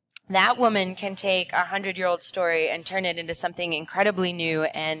 That woman can take a 100-year-old story and turn it into something incredibly new,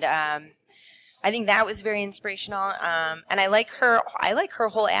 and I think that was very inspirational. And I like her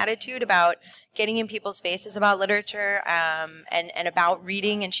whole attitude about getting in people's faces about literature and about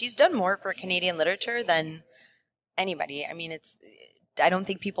reading. And she's done more for Canadian literature than anybody. I mean, I don't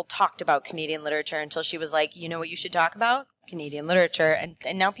think people talked about Canadian literature until she was like, you know what you should talk about? Canadian literature. And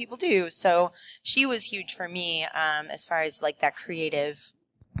now people do. So she was huge for me as far as that creative.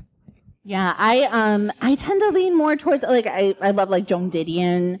 Yeah, I tend to lean more towards I love Joan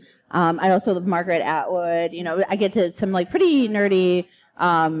Didion. I also love Margaret Atwood. You know, I get to some pretty nerdy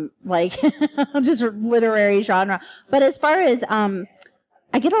just literary genre. But as far as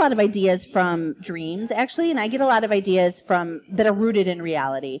I get a lot of ideas from dreams, actually, and I get a lot of ideas that are rooted in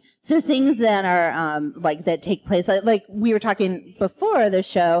reality. So things that are that take place, like we were talking before the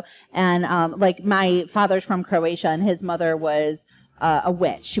show, and like my father's from Croatia, and his mother was a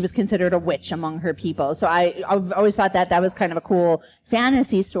witch. She was considered a witch among her people. So I've always thought that was kind of a cool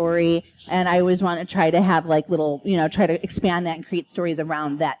fantasy story, and I always want to try to have like little, try to expand that and create stories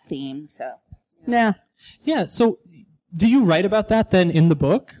around that theme. So, yeah. Yeah. So, do you write about that then in the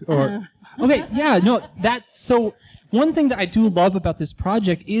book? Or okay, yeah, no, so one thing that I do love about this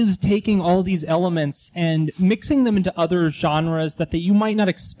project is taking all these elements and mixing them into other genres that you might not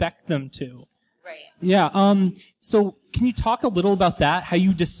expect them to. Right. Yeah. So can you talk a little about that? How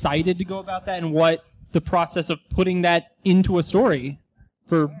you decided to go about that, and what the process of putting that into a story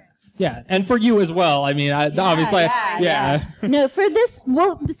for? Yeah, and for you as well. I mean, obviously, yeah. No, for this,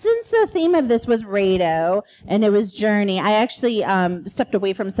 since the theme of this was Rado and it was Journey, I actually stepped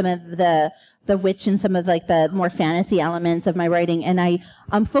away from some of the witch and some of like the more fantasy elements of my writing, and I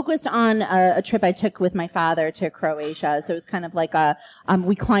focused on a trip I took with my father to Croatia. So it was kind of like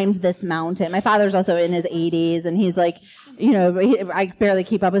we climbed this mountain. My father's also in his 80s, and he's like, I barely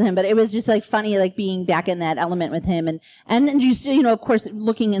keep up with him, but it was just like funny, like being back in that element with him, and just of course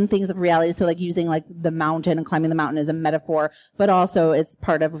looking in things of reality. So like using like the mountain and climbing the mountain as a metaphor, but also it's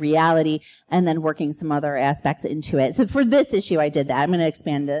part of reality, and then working some other aspects into it. So for this issue, I did that. I'm going to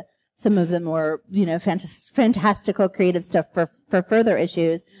expand to some of the more, fantastical creative stuff for further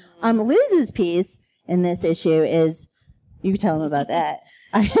issues. Liz's piece in this issue is, you tell them about that.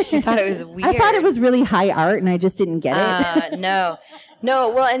 She thought it was weird. I thought it was really high art, and I just didn't get it. No.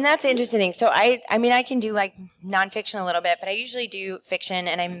 Well, and that's the interesting thing. So I mean, I can do like nonfiction a little bit, but I usually do fiction,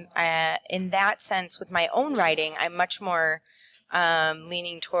 and I'm in that sense with my own writing, I'm much more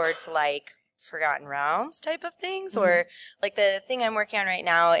leaning towards like Forgotten Realms type of things, or like the thing I'm working on right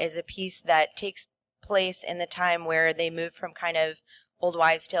now is a piece that takes place in the time where they moved from kind of old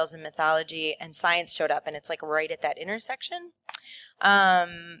wives' tales and mythology, and science showed up, and it's like right at that intersection. But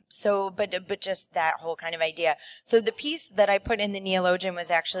just that whole kind of idea. So the piece that I put in the Neologian was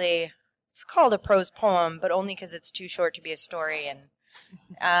actually, it's called a prose poem, but only because it's too short to be a story. And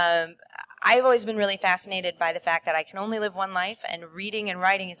I've always been really fascinated by the fact that I can only live one life, and reading and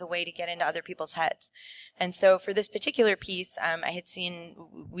writing is a way to get into other people's heads. And so for this particular piece,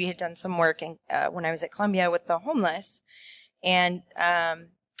 we had done some work when I was at Columbia with the homeless, and I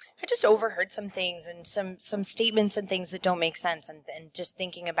just overheard some things and some statements and things that don't make sense, and just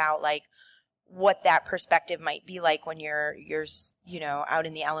thinking about like what that perspective might be like when you're out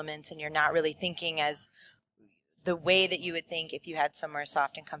in the elements and you're not really thinking as the way that you would think if you had somewhere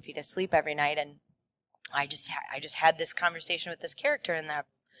soft and comfy to sleep every night. And I just had this conversation with this character, and that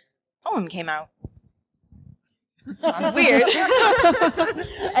poem came out. Sounds weird.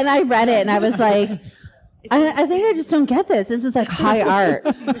 And I read it, and I was like, I think I just don't get this. This is like high art.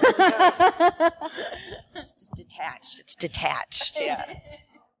 It's just detached. It's detached. Yeah.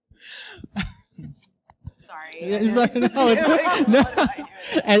 Sorry. It's like, no.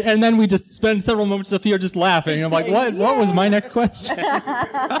 And then we just spend several moments of here just laughing. And I'm like, what was my next question?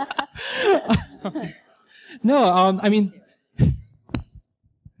 No, I mean,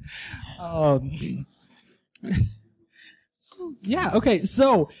 yeah, okay,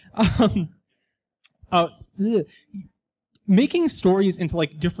 so, making stories into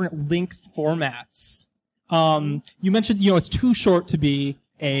like different length formats. You mentioned, it's too short to be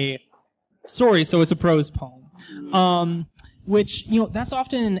a story, so it's a prose poem. Which, that's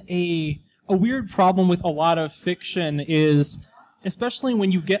often a weird problem with a lot of fiction is, especially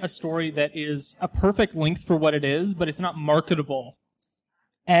when you get a story that is a perfect length for what it is, but it's not marketable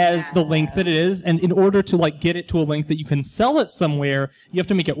as the length that it is. And in order to like get it to a length that you can sell it somewhere, you have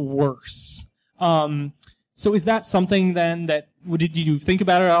to make it worse. So is that something then that, did you think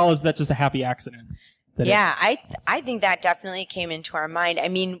about it at all? Or is that just a happy accident? I think that definitely came into our mind. I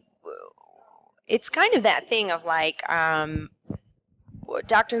mean, it's kind of that thing of like,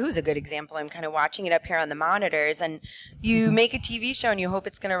 Doctor Who's a good example. I'm kind of watching it up here on the monitors, and you make a TV show and you hope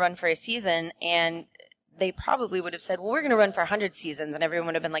it's going to run for a season, and they probably would have said, well, we're going to run for 100 seasons, and everyone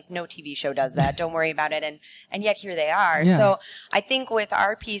would have been like, no TV show does that. Don't worry about it. And yet here they are. Yeah. So I think with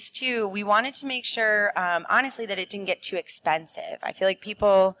our piece too, we wanted to make sure, honestly, that it didn't get too expensive. I feel like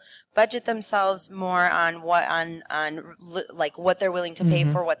people budget themselves more on what they're willing to pay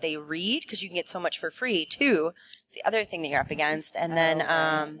for what they read, because you can get so much for free too. It's the other thing that you're up against. And then,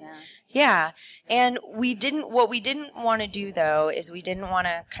 and what we didn't want to do though, is we didn't want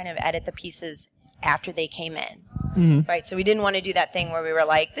to kind of edit the pieces after they came in, right? So we didn't want to do that thing where we were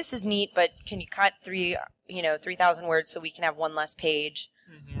like, this is neat, but can you cut 3,000 words so we can have one less page?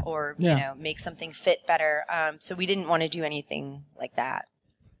 or Yeah. you know, make something fit better. So we didn't want to do anything like that.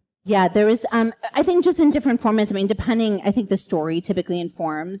 Yeah, there was, I think just in different formats. I mean, depending, I think the story typically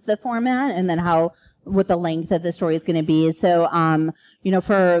informs the format and then what the length of the story is going to be. So, you know,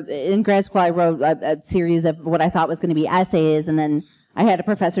 in grad school, I wrote a series of what I thought was going to be essays. And then I had a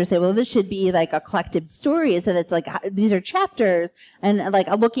professor say, well, this should be like a collective story. So that's like, these are chapters, and like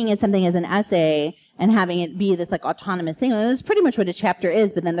looking at something as an essay and having it be this like autonomous thing. And that's pretty much what a chapter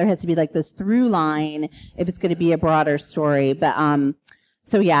is. But then there has to be like this through line if it's going to be a broader story. But,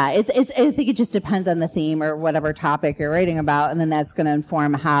 so yeah, I think it just depends on the theme or whatever topic you're writing about, and then that's going to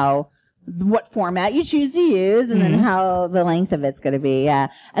inform what format you choose to use, and then how the length of it's going to be. Yeah,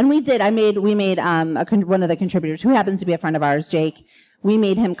 and we made one of the contributors who happens to be a friend of ours, Jake. We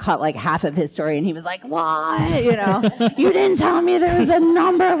made him cut like half of his story, and he was like, "What? You know, you didn't tell me there was a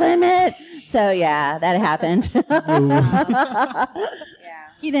number limit." So yeah, that happened.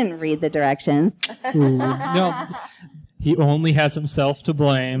 He didn't read the directions. No. He only has himself to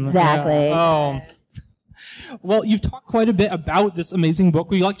blame. Exactly. Yeah. Oh. Well, you've talked quite a bit about this amazing book.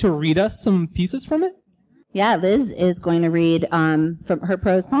 Would you like to read us some pieces from it? Yeah, Liz is going to read from her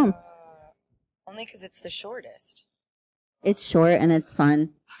prose poem. Only because it's the shortest. It's short and it's fun.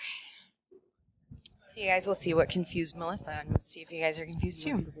 So you guys will see what confused Melissa, and we'll see if you guys are confused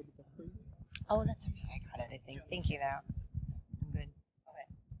too. Oh, that's okay. I got it, I think. Thank you, though. I'm good.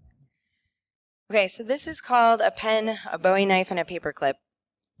 Okay, so this is called A Pen, a Bowie Knife, and a Paperclip.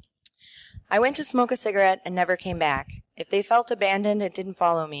 I went to smoke a cigarette and never came back. If they felt abandoned, it didn't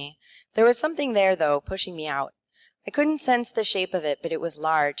follow me. There was something there, though, pushing me out. I couldn't sense the shape of it, but it was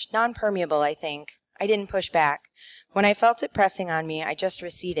large, non-permeable, I think. I didn't push back. When I felt it pressing on me, I just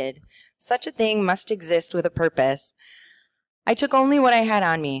receded. Such a thing must exist with a purpose. I took only what I had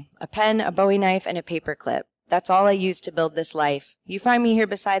on me, a pen, a Bowie knife, and a paperclip. That's all I used to build this life. You find me here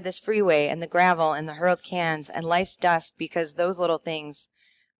beside this freeway and the gravel and the hurled cans and life's dust because those little things.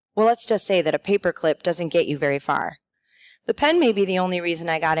 Well, let's just say that a paperclip doesn't get you very far. The pen may be the only reason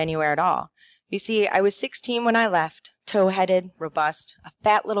I got anywhere at all. You see, I was 16 when I left, tow-headed, robust, a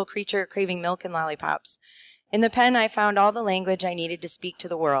fat little creature craving milk and lollipops. In the pen, I found all the language I needed to speak to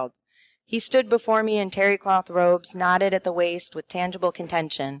the world. He stood before me in terry-cloth robes, knotted at the waist with tangible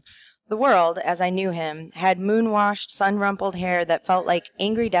contention. The world, as I knew him, had moon-washed, sun-rumpled hair that felt like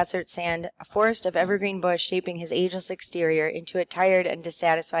angry desert sand, a forest of evergreen bush shaping his ageless exterior into a tired and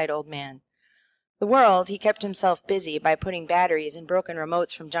dissatisfied old man. The world, he kept himself busy by putting batteries in broken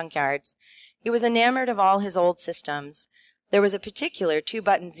remotes from junkyards. He was enamored of all his old systems. There was a particular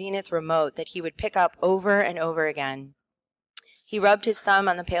 2-button Zenith remote that he would pick up over and over again. He rubbed his thumb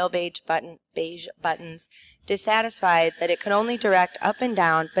on the pale beige buttons, dissatisfied that it could only direct up and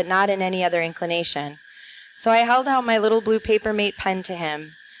down, but not in any other inclination. So I held out my little blue Papermate pen to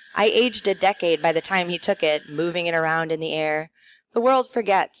him. I aged a decade by the time he took it, moving it around in the air. The world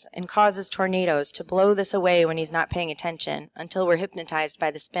forgets and causes tornadoes to blow this away when he's not paying attention, until we're hypnotized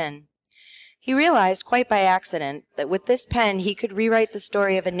by the spin. He realized, quite by accident, that with this pen he could rewrite the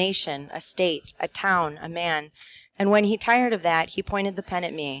story of a nation, a state, a town, a man, and when he tired of that, he pointed the pen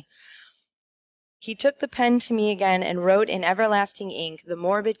at me. He took the pen to me again and wrote in everlasting ink the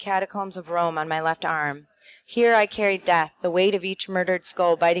morbid catacombs of Rome on my left arm. Here I carried death, the weight of each murdered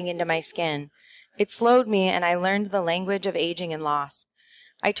skull biting into my skin. It slowed me, and I learned the language of aging and loss.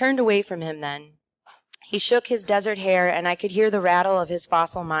 I turned away from him then. He shook his desert hair, and I could hear the rattle of his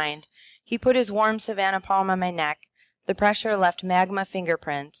fossil mind. He put his warm savanna palm on my neck. The pressure left magma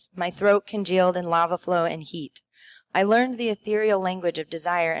fingerprints. My throat congealed in lava flow and heat. I learned the ethereal language of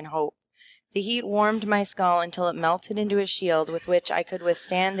desire and hope. The heat warmed my skull until it melted into a shield with which I could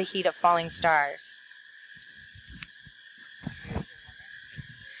withstand the heat of falling stars.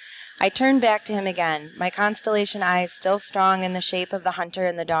 I turned back to him again, my constellation eyes still strong in the shape of the hunter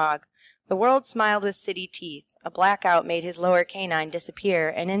and the dog. The world smiled with city teeth. A blackout made his lower canine disappear,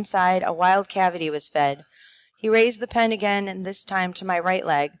 and inside a wild cavity was fed. He raised the pen again, and this time to my right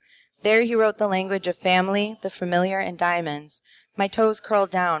leg. There he wrote the language of family, the familiar, and diamonds. My toes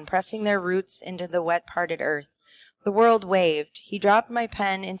curled down, pressing their roots into the wet parted earth. The world waved. He dropped my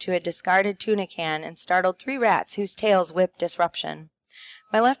pen into a discarded tuna can and startled 3 rats whose tails whipped disruption.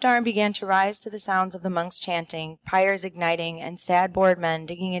 My left arm began to rise to the sounds of the monks chanting, pyres igniting, and sad bored men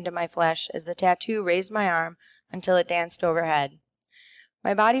digging into my flesh as the tattoo raised my arm until it danced overhead.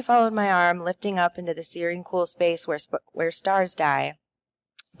 My body followed my arm, lifting up into the searing cool space where stars die.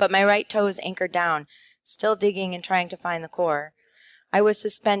 But my right toes anchored down, still digging and trying to find the core. I was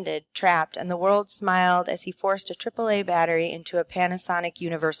suspended, trapped, and the world smiled as he forced a AAA battery into a Panasonic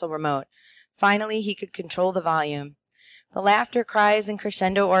Universal Remote. Finally, he could control the volume. The laughter, cries, and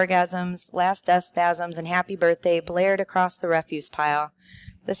crescendo orgasms, last death spasms, and happy birthday blared across the refuse pile.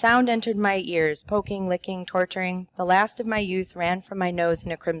 The sound entered my ears, poking, licking, torturing. The last of my youth ran from my nose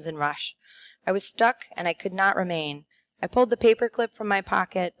in a crimson rush. I was stuck, and I could not remain. I pulled the paperclip from my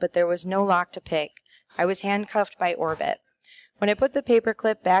pocket, but there was no lock to pick. I was handcuffed by Orbit. When I put the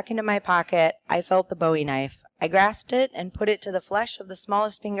paperclip back into my pocket, I felt the Bowie knife. I grasped it and put it to the flesh of the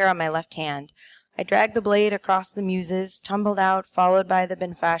smallest finger on my left hand. I dragged the blade across the muses, tumbled out, followed by the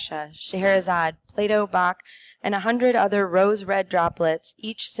Benfasha, Scheherazade, Plato, Bach, and 100 other rose-red droplets,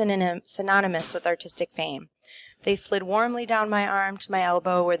 each synonymous with artistic fame. They slid warmly down my arm to my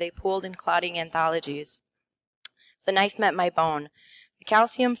elbow, where they pooled in clotting anthologies. The knife met my bone. The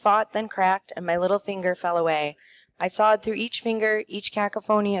calcium fought, then cracked, and my little finger fell away. I sawed through each finger, each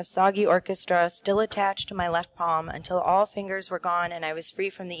cacophony of soggy orchestra still attached to my left palm, until all fingers were gone and I was free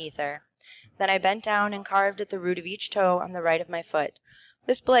from the ether. Then I bent down and carved at the root of each toe on the right of my foot.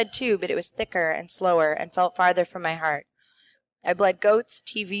 This bled too, but it was thicker and slower and felt farther from my heart. I bled goats,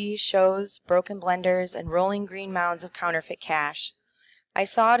 TV, shows, broken blenders, and rolling green mounds of counterfeit cash. I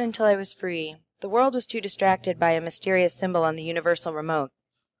sawed until I was free. The world was too distracted by a mysterious symbol on the universal remote.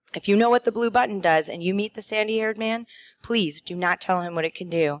 If you know what the blue button does and you meet the sandy-haired man, please do not tell him what it can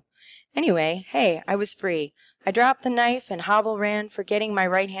do. Anyway, hey, I was free. I dropped the knife and hobble ran, forgetting my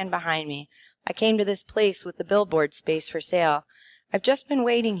right hand behind me. I came to this place with the billboard space for sale. I've just been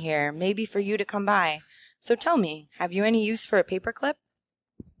waiting here, maybe for you to come by. So tell me, have you any use for a paperclip?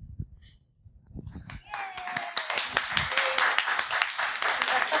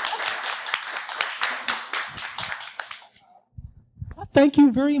 Thank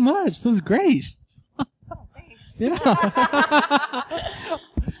you very much. That was great. Oh, thanks. Yeah.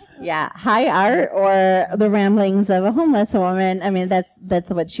 Yeah, high art or the ramblings of a homeless woman. I mean, that's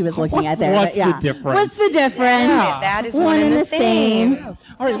what she was looking at there. What's but yeah. the difference? What's the difference? Yeah. That is one and the same. Yeah.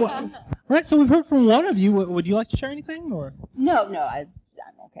 All right. Well, all right. So we've heard from one of you. Would you like to share anything, or? No, I'm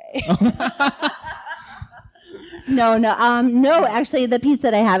okay. No. Actually, the piece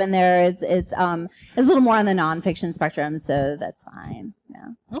that I have in there is a little more on the nonfiction spectrum, so that's fine.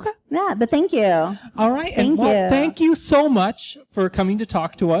 Yeah. Okay. Yeah, but thank you. All right. Thank you. Thank you so much for coming to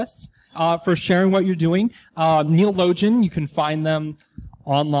talk to us, for sharing what you're doing. Neologian, you can find them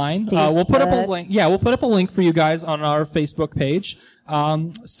online. We'll put up a link. Yeah, we'll put up a link for you guys on our Facebook page.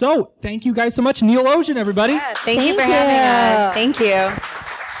 So thank you guys so much. Neologian, everybody. Yeah, thank you for having us. Thank you.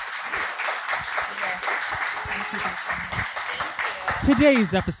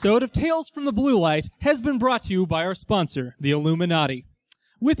 Today's episode of Tales from the Blue Light has been brought to you by our sponsor, the Illuminati.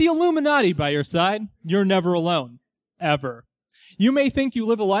 With the Illuminati by your side, you're never alone. Ever. You may think you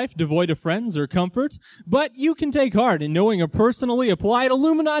live a life devoid of friends or comfort, but you can take heart in knowing a personally applied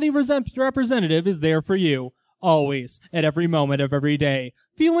Illuminati representative is there for you. Always, at every moment of every day.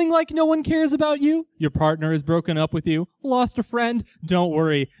 Feeling like no one cares about you? Your partner has broken up with you? Lost a friend? Don't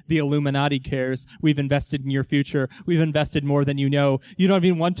worry. The Illuminati cares. We've invested in your future. We've invested more than you know. You don't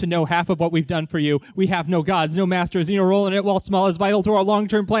even want to know half of what we've done for you. We have no gods, no masters, and your role in it, while small, is vital to our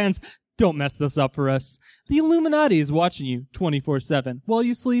long-term plans. Don't mess this up for us. The Illuminati is watching you 24/7. While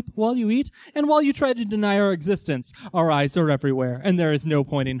you sleep, while you eat, and while you try to deny our existence. Our eyes are everywhere, and there is no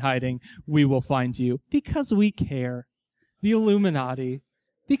point in hiding. We will find you, because we care. The Illuminati.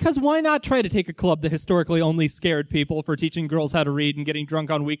 Because why not try to take a club that historically only scared people for teaching girls how to read and getting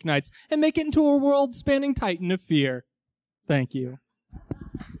drunk on weeknights and make it into a world-spanning titan of fear? Thank you.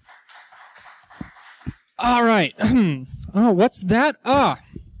 All right. Oh, what's that?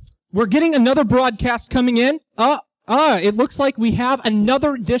 We're getting another broadcast coming in. It looks like we have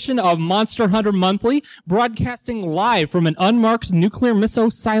another edition of Monster Hunter Monthly broadcasting live from an unmarked nuclear missile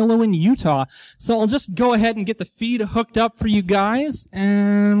silo in Utah. So I'll just go ahead and get the feed hooked up for you guys.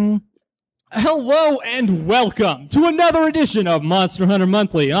 And hello and welcome to another edition of Monster Hunter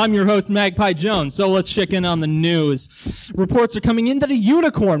Monthly. I'm your host, Magpie Jones. So let's check in on the news. Reports are coming in that a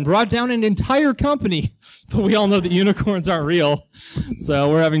unicorn brought down an entire company. But we all know that unicorns aren't real. So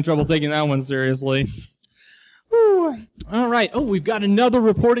we're having trouble taking that one seriously. Whew. All right. Oh, we've got another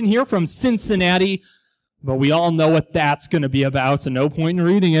report in here from Cincinnati. But we all know what that's going to be about, so no point in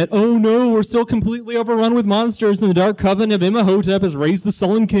reading it. Oh no, we're still completely overrun with monsters, and the Dark Coven of Imhotep has raised the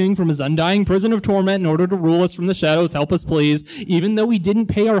Sullen King from his undying prison of torment in order to rule us from the shadows. Help us, please. Even though we didn't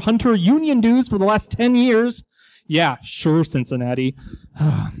pay our Hunter Union dues for the last 10 years. Yeah, sure, Cincinnati.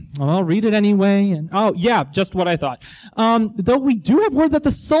 I'll read it anyway. And oh, yeah, just what I thought. Though we do have word that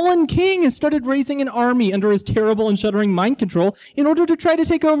the Sullen King has started raising an army under his terrible and shuddering mind control in order to try to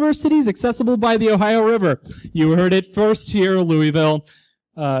take over cities accessible by the Ohio River. You heard it first here, Louisville.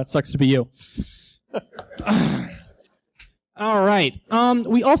 It sucks to be you. All right.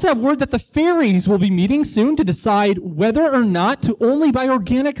 We also have word that the fairies will be meeting soon to decide whether or not to only buy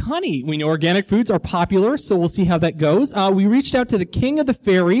organic honey. We know organic foods are popular, so we'll see how that goes. We reached out to the king of the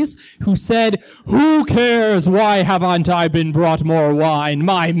fairies, who said, "Who cares? Why haven't I been brought more wine?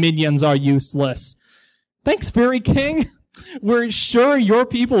 My minions are useless." Thanks, Fairy King. We're sure your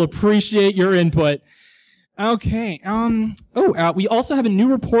people appreciate your input. Okay. We also have a new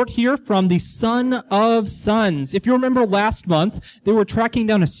report here from the Son of Suns. If you remember last month, they were tracking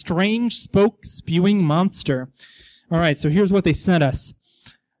down a strange smoke-spewing monster. All right, so here's what they sent us.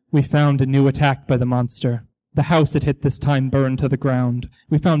 We found a new attack by the monster. The house it hit this time burned to the ground.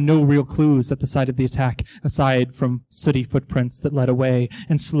 We found no real clues at the site of the attack, aside from sooty footprints that led away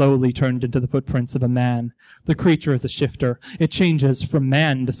and slowly turned into the footprints of a man. The creature is a shifter. It changes from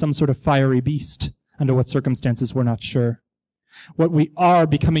man to some sort of fiery beast. Under what circumstances, we're not sure. What we are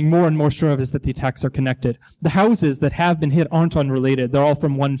becoming more and more sure of is that the attacks are connected. The houses that have been hit aren't unrelated. They're all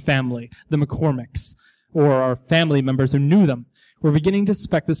from one family, the McCormicks, or our family members who knew them. We're beginning to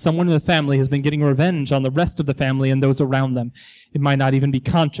suspect that someone in the family has been getting revenge on the rest of the family and those around them. It might not even be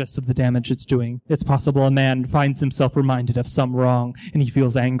conscious of the damage it's doing. It's possible a man finds himself reminded of some wrong, and he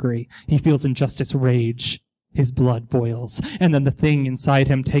feels angry. He feels injustice rage. His blood boils, and then the thing inside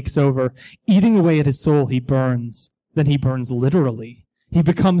him takes over. Eating away at his soul, he burns. Then he burns literally. He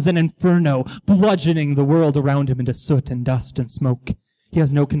becomes an inferno, bludgeoning the world around him into soot and dust and smoke. He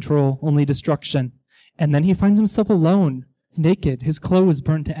has no control, only destruction. And then he finds himself alone, naked, his clothes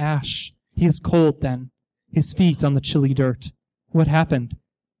burned to ash. He is cold then, his feet on the chilly dirt. What happened?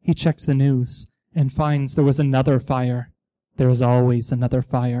 He checks the news and finds there was another fire. There is always another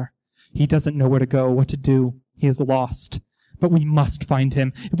fire. He doesn't know where to go, what to do. He is lost. But we must find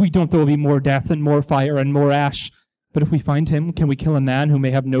him. If we don't, there will be more death and more fire and more ash. But if we find him, can we kill a man who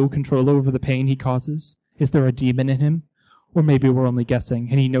may have no control over the pain he causes? Is there a demon in him? Or maybe we're only guessing,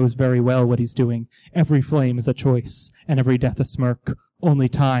 and he knows very well what he's doing. Every flame is a choice, and every death a smirk. Only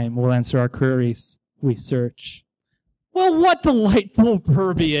time will answer our queries. We search. Well, what delightful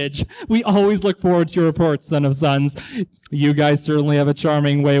verbiage. We always look forward to your reports, Son of Suns. You guys certainly have a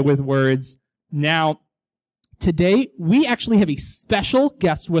charming way with words. Now, today, we actually have a special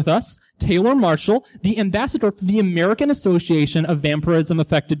guest with us, Taylor Marshall, the ambassador for the American Association of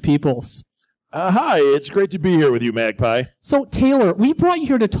Vampirism-Affected Peoples. Hi, it's great to be here with you, Magpie. So, Taylor, we brought you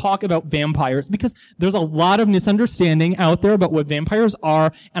here to talk about vampires because there's a lot of misunderstanding out there about what vampires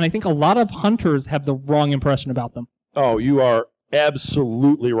are, and I think a lot of hunters have the wrong impression about them. Oh, you are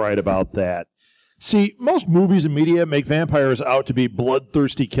absolutely right about that. See, most movies and media make vampires out to be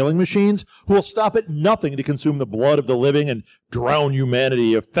bloodthirsty killing machines who will stop at nothing to consume the blood of the living and drown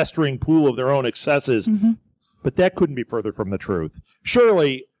humanity, a festering pool of their own excesses. Mm-hmm. But that couldn't be further from the truth.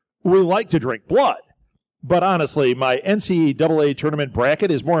 Surely, we like to drink blood. But honestly, my NCAA tournament bracket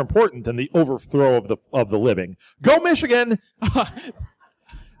is more important than the overthrow of the living. Go Michigan!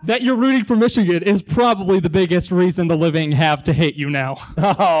 That you're rooting for Michigan is probably the biggest reason the living have to hate you now.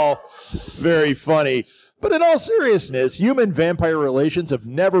 Oh, very funny. But in all seriousness, human-vampire relations have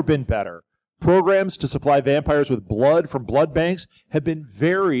never been better. Programs to supply vampires with blood from blood banks have been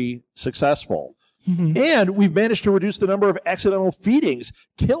very successful. Mm-hmm. And we've managed to reduce the number of accidental feedings,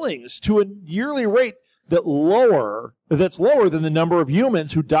 killings, to a yearly rate that's lower than the number of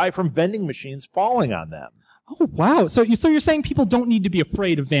humans who die from vending machines falling on them. Oh, wow. So you're saying people don't need to be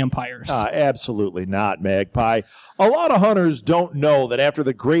afraid of vampires? Absolutely not, Magpie. A lot of hunters don't know that after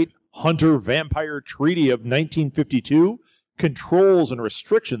the Great Hunter-Vampire Treaty of 1952, controls and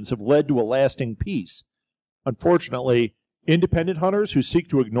restrictions have led to a lasting peace. Unfortunately, independent hunters who seek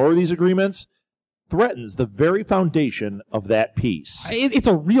to ignore these agreements threatens the very foundation of that peace. It's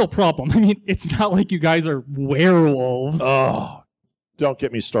a real problem. I mean, it's not like you guys are werewolves. Oh, don't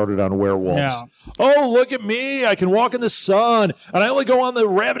get me started on werewolves. Yeah. Oh, look at me. I can walk in the sun, and I only go on the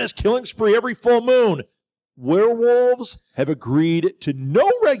ravenous killing spree every full moon. Werewolves have agreed to no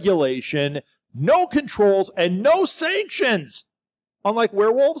regulation, no controls, and no sanctions. Unlike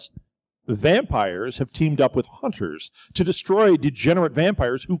werewolves, vampires have teamed up with hunters to destroy degenerate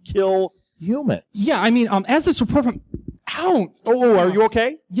vampires who kill humans. Yeah, I mean, as this report from... Ow! Oh, are you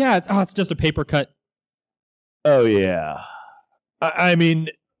okay? Yeah, it's just a paper cut. Oh, yeah. I mean,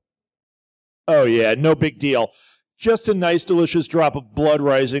 oh, yeah, no big deal. Just a nice, delicious drop of blood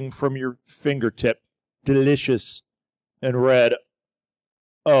rising from your fingertip. Delicious and red.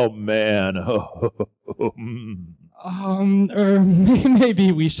 Oh, man.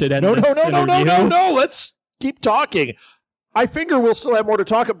 Maybe we should end this interview. No. Let's keep talking. I figure we'll still have more to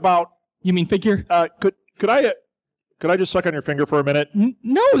talk about. You mean figure? Could I just suck on your finger for a minute?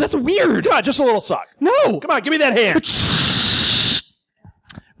 No, that's weird. Come on, just a little suck. No. Come on, give me that hand.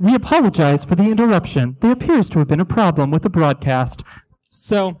 We apologize for the interruption. There appears to have been a problem with the broadcast.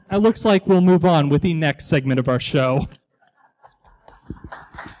 So, it looks like we'll move on with the next segment of our show.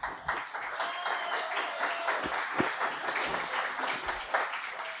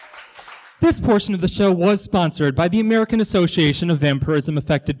 This portion of the show was sponsored by the American Association of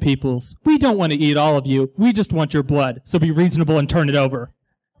Vampirism-Affected Peoples. We don't want to eat all of you. We just want your blood. So be reasonable and turn it over.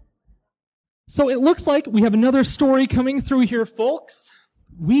 So it looks like we have another story coming through here, folks.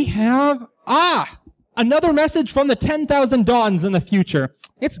 We have, another message from the 10,000 Dawns in the future.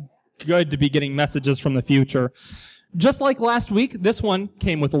 It's good to be getting messages from the future. Just like last week, this one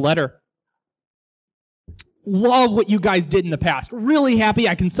came with a letter. Love what you guys did in the past. Really happy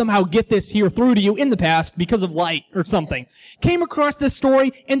I can somehow get this here through to you in the past because of light or something. Came across this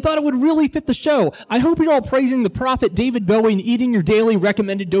story and thought it would really fit the show. I hope you're all praising the prophet David Bowie and eating your daily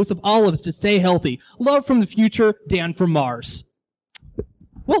recommended dose of olives to stay healthy. Love from the future, Dan from Mars.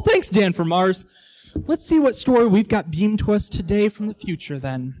 Well, thanks, Dan from Mars. Let's see what story we've got beamed to us today from the future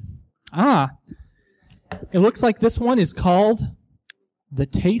then. It looks like this one is called The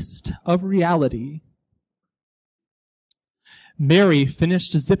Taste of Reality. Mary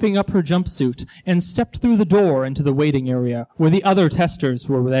finished zipping up her jumpsuit and stepped through the door into the waiting area where the other testers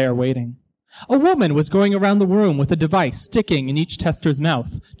were there waiting. A woman was going around the room with a device sticking in each tester's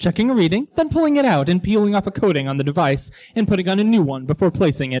mouth, checking a reading, then pulling it out and peeling off a coating on the device and putting on a new one before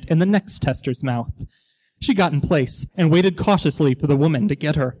placing it in the next tester's mouth. She got in place and waited cautiously for the woman to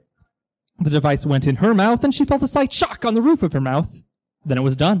get her. The device went in her mouth and she felt a slight shock on the roof of her mouth. Then it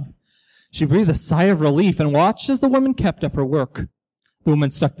was done. She breathed a sigh of relief and watched as the woman kept up her work. The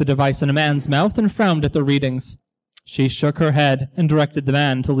woman stuck the device in a man's mouth and frowned at the readings. She shook her head and directed the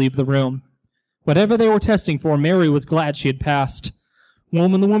man to leave the room. Whatever they were testing for, Mary was glad she had passed.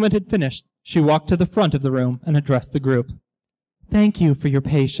 When the woman had finished, she walked to the front of the room and addressed the group. Thank you for your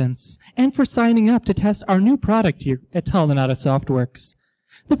patience and for signing up to test our new product here at Talanata Softworks.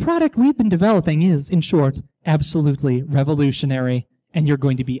 The product we've been developing is, in short, absolutely revolutionary. And you're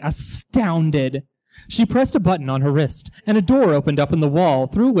going to be astounded. She pressed a button on her wrist, and a door opened up in the wall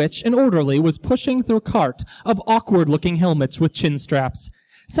through which an orderly was pushing through a cart of awkward-looking helmets with chin straps.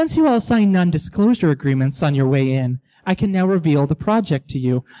 Since you all signed non-disclosure agreements on your way in, I can now reveal the project to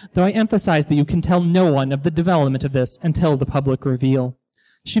you, though I emphasize that you can tell no one of the development of this until the public reveal.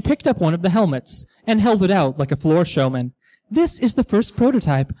 She picked up one of the helmets and held it out like a floor showman. This is the first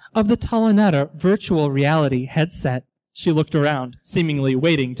prototype of the Talanata virtual reality headset. She looked around, seemingly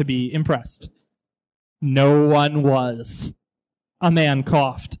waiting to be impressed. No one was. A man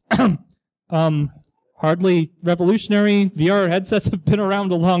coughed. Hardly revolutionary. VR headsets have been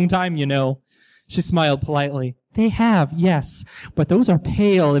around a long time, you know. She smiled politely. They have, yes, but those are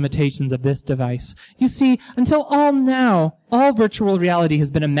pale imitations of this device. You see, until all virtual reality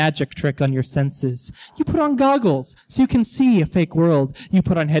has been a magic trick on your senses. You put on goggles so you can see a fake world. You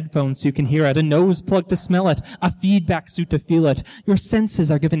put on headphones so you can hear it, a nose plug to smell it, a feedback suit to feel it. Your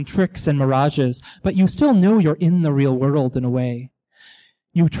senses are given tricks and mirages, but you still know you're in the real world in a way.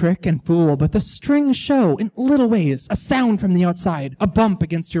 You trick and fool, but the strings show in little ways, a sound from the outside, a bump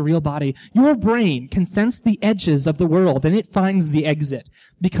against your real body. Your brain can sense the edges of the world, and it finds the exit,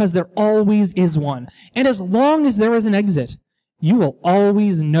 because there always is one. And as long as there is an exit, you will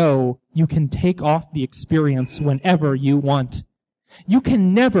always know you can take off the experience whenever you want. You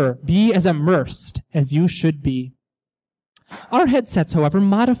can never be as immersed as you should be. Our headsets, however,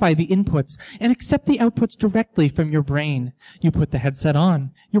 modify the inputs and accept the outputs directly from your brain. You put the headset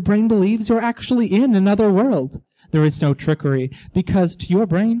on. Your brain believes you're actually in another world. There is no trickery, because to your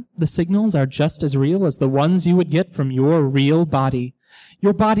brain, the signals are just as real as the ones you would get from your real body.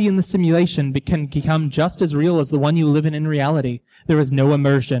 Your body in the simulation can become just as real as the one you live in reality. There is no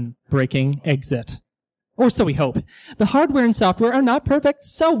immersion, breaking, exit. Or so we hope. The hardware and software are not perfect,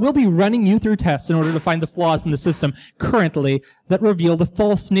 so we'll be running you through tests in order to find the flaws in the system currently that reveal the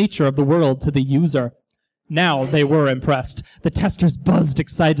false nature of the world to the user. Now they were impressed. The testers buzzed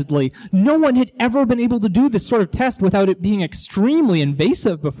excitedly. No one had ever been able to do this sort of test without it being extremely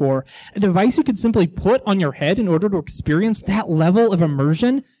invasive before. A device you could simply put on your head in order to experience that level of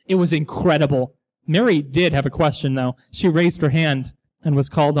immersion? It was incredible. Mary did have a question, though. She raised her hand and was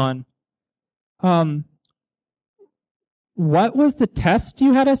called on. What was the test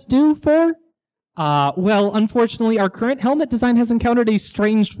you had us do for? Well, unfortunately, our current helmet design has encountered a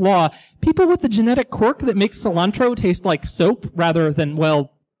strange flaw. People with the genetic quirk that makes cilantro taste like soap rather than,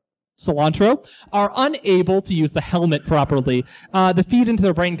 well, cilantro are unable to use the helmet properly. The feed into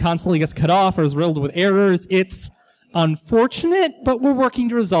their brain constantly gets cut off or is riddled with errors. It's unfortunate, but we're working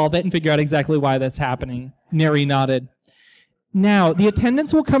to resolve it and figure out exactly why that's happening. Mary nodded. Now, the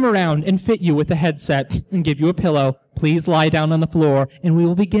attendants will come around and fit you with the headset and give you a pillow. Please lie down on the floor, and we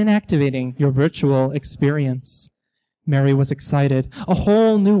will begin activating your virtual experience. Mary was excited. A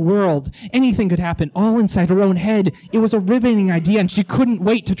whole new world. Anything could happen, all inside her own head. It was a riveting idea, and she couldn't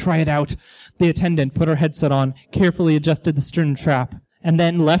wait to try it out. The attendant put her headset on, carefully adjusted the stern trap, and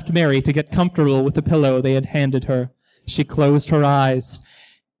then left Mary to get comfortable with the pillow they had handed her. She closed her eyes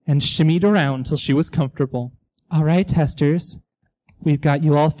and shimmied around till she was comfortable. All right, testers, we've got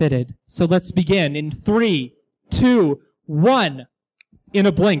you all fitted. So let's begin in 3, 2, 1. In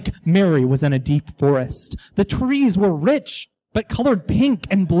a blink, Mary was in a deep forest. The trees were rich, but colored pink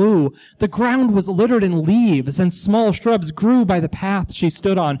and blue. The ground was littered in leaves, and small shrubs grew by the path she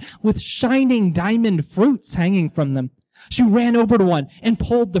stood on, with shining diamond fruits hanging from them. She ran over to one and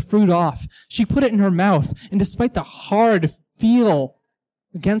pulled the fruit off. She put it in her mouth, and despite the hard feel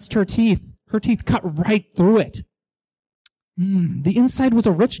against her teeth cut right through it. The inside was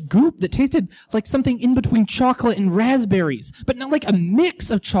a rich goop that tasted like something in between chocolate and raspberries, but not like a mix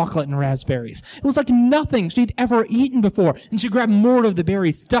of chocolate and raspberries. It was like nothing she'd ever eaten before, and she grabbed more of the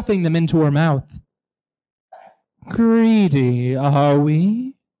berries, stuffing them into her mouth. Greedy, are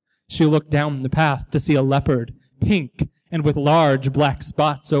we? She looked down the path to see a leopard, pink and with large black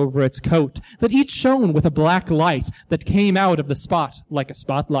spots over its coat, that each shone with a black light that came out of the spot like a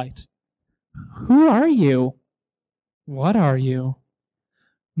spotlight. Who are you? What are you?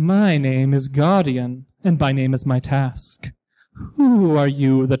 My name is Guardian, and my name is my task. Who are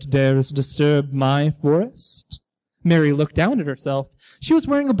you that dares disturb my forest? Mary looked down at herself. She was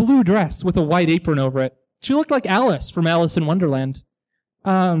wearing a blue dress with a white apron over it. She looked like Alice from Alice in Wonderland.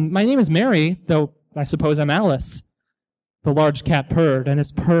 My name is Mary, though I suppose I'm Alice. The large cat purred, and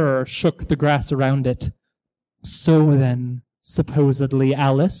his purr shook the grass around it. So then, supposedly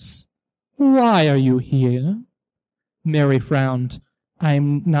Alice, why are you here? Mary frowned.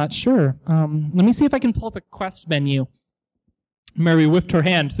 I'm not sure. Let me see if I can pull up a quest menu. Mary whipped her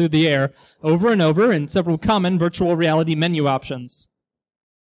hand through the air, over and over, in several common virtual reality menu options.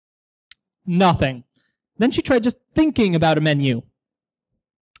 Nothing. Then she tried just thinking about a menu.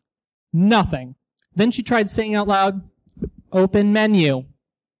 Nothing. Then she tried saying out loud, open menu.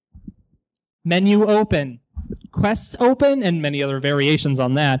 Menu open. Quests open, and many other variations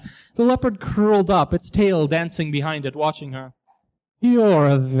on that. The leopard curled up, its tail dancing behind it, watching her. You're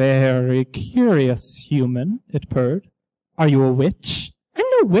a very curious human, it purred. Are you a witch? I'm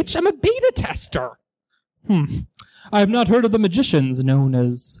no witch, I'm a beta tester. I have not heard of the magicians known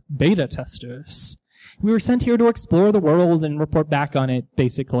as beta testers. We were sent here to explore the world and report back on it,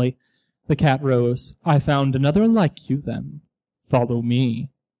 basically. The cat rose. I found another like you then. Follow me.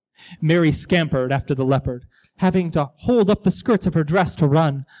 Mary scampered after the leopard, having to hold up the skirts of her dress to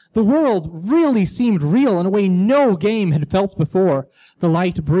run. The world really seemed real in a way no game had felt before. The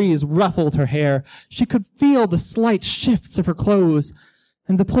light breeze ruffled her hair. She could feel the slight shifts of her clothes,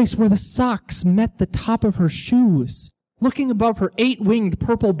 and the place where the socks met the top of her shoes. Looking above her, 8-winged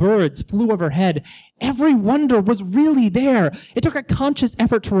purple birds flew overhead. Every wonder was really there. It took a conscious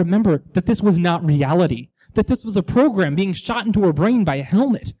effort to remember that this was not reality, that this was a program being shot into her brain by a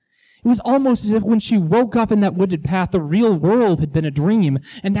helmet. It was almost as if when she woke up in that wooded path, the real world had been a dream,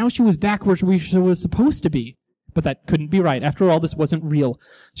 and now she was back where she was supposed to be. But that couldn't be right. After all, this wasn't real.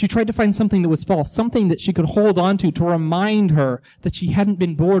 She tried to find something that was false, something that she could hold on to remind her that she hadn't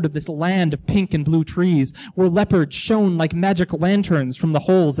been bored of this land of pink and blue trees, where leopards shone like magic lanterns from the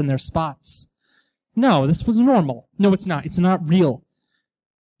holes in their spots. No, this was normal. No, it's not. It's not real.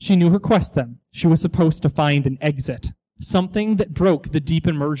 She knew her quest then. She was supposed to find an exit. Something that broke the deep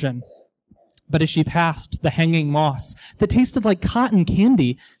immersion. But as she passed the hanging moss that tasted like cotton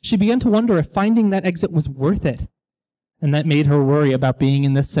candy, she began to wonder if finding that exit was worth it. And that made her worry about being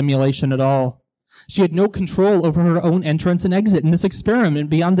in this simulation at all. She had no control over her own entrance and exit in this experiment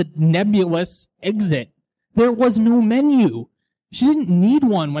beyond the nebulous exit. There was no menu. She didn't need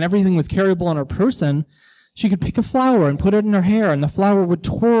one when everything was carryable on her person. She could pick a flower and put it in her hair, and the flower would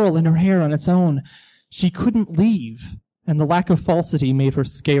twirl in her hair on its own. She couldn't leave, and the lack of falsity made her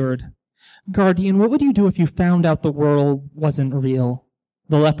scared. Guardian, what would you do if you found out the world wasn't real?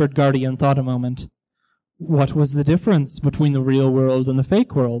 The leopard guardian thought a moment. What was the difference between the real world and the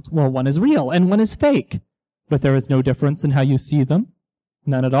fake world? Well, one is real and one is fake. But there is no difference in how you see them?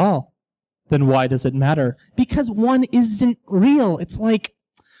 None at all. Then why does it matter? Because one isn't real. It's like...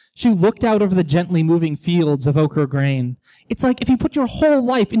 She looked out over the gently moving fields of ochre grain. It's like if you put your whole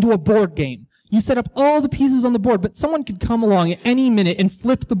life into a board game. You set up all the pieces on the board, but someone could come along at any minute and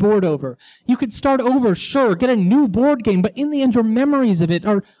flip the board over. You could start over, sure, get a new board game, but in the end, your memories of it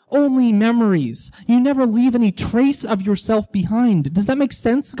are only memories. You never leave any trace of yourself behind. Does that make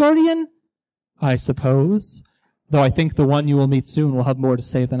sense, Guardian? I suppose. Though I think the one you will meet soon will have more to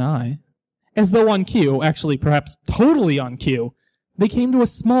say than I. As though on cue, actually perhaps totally on cue, they came to a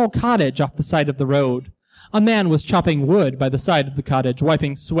small cottage off the side of the road. A man was chopping wood by the side of the cottage,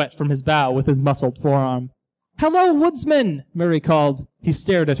 wiping sweat from his bow with his muscled forearm. "Hello, woodsman!" Murray called. He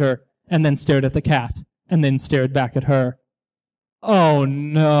stared at her, and then stared at the cat, and then stared back at her. "Oh,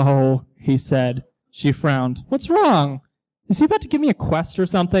 no," he said. She frowned. "What's wrong? Is he about to give me a quest or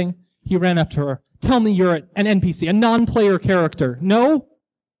something?" He ran up to her. "Tell me you're an NPC, a non-player character. No?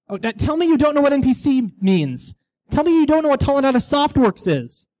 Oh, tell me you don't know what NPC means. Tell me you don't know what Toledano Softworks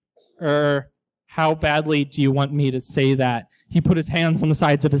is." How badly do you want me to say that? He put his hands on the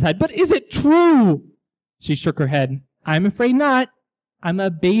sides of his head. "But is it true?" She shook her head. "I'm afraid not. I'm a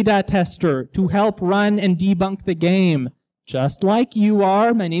beta tester to help run and debunk the game. Just like you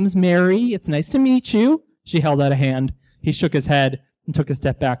are. My name's Mary. It's nice to meet you." She held out a hand. He shook his head and took a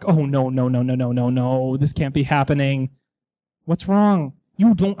step back. "Oh, no. This can't be happening." "What's wrong?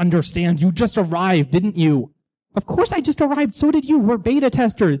 You don't understand. You just arrived, didn't you?" "Of course I just arrived. So did you. We're beta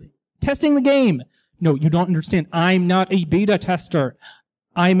testers. Testing the game." "No, you don't understand. I'm not a beta tester.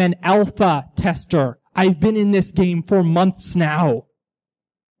 I'm an alpha tester. I've been in this game for months now."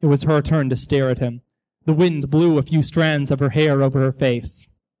 It was her turn to stare at him. The wind blew a few strands of her hair over her face.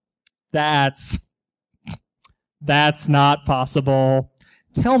 That's not possible.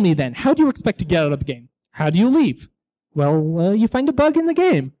 "Tell me then, how do you expect to get out of the game? How do you leave?" "Well, you find a bug in the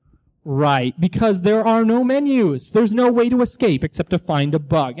game." "Right, because there are no menus. There's no way to escape except to find a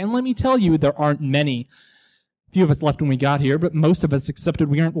bug. And let me tell you, there aren't many. A few of us left when we got here, but most of us accepted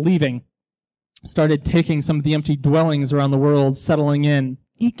we aren't leaving. Started taking some of the empty dwellings around the world, settling in.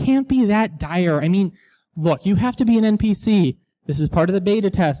 It can't be that dire. I mean, look, you have to be an NPC. This is part of the beta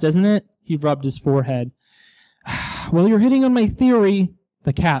test, isn't it?" He rubbed his forehead. "Well, you're hitting on my theory."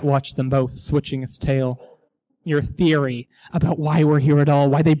 The cat watched them both, switching its tail. "Your theory about why we're here at all,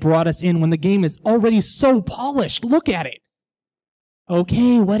 why they brought us in when the game is already so polished. Look at it."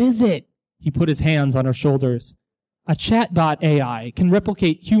 "Okay, what is it?" He put his hands on her shoulders. "A chatbot AI can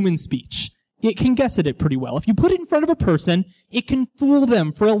replicate human speech. It can guess at it pretty well. If you put it in front of a person, it can fool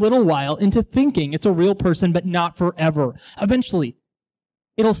them for a little while into thinking it's a real person, but not forever. Eventually,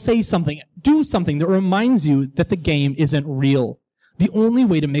 it'll say something, do something that reminds you that the game isn't real. The only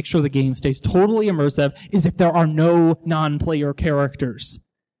way to make sure the game stays totally immersive is if there are no non-player characters.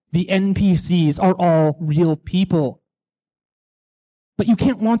 The NPCs are all real people. But you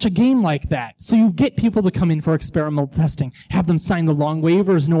can't launch a game like that. So you get people to come in for experimental testing, have them sign the long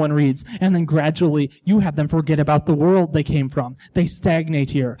waivers no one reads, and then gradually you have them forget about the world they came from. They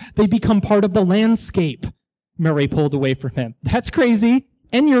stagnate here. They become part of the landscape." Murray pulled away from him. "That's crazy,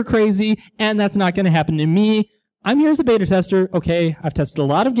 and you're crazy, and that's not going to happen to me. I'm here as a beta tester, okay? I've tested a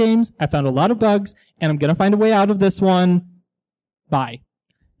lot of games, I found a lot of bugs, and I'm going to find a way out of this one. Bye."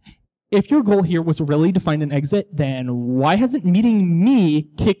 If your goal here was really to find an exit, then why hasn't meeting me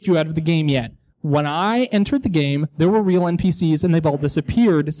kicked you out of the game yet? When I entered the game, there were real NPCs, and they've all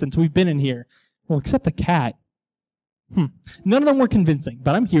disappeared since we've been in here. Well, except the cat. None of them were convincing,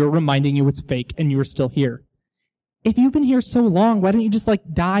 but I'm here reminding you it's fake, and you're still here. If you've been here so long, why don't you just,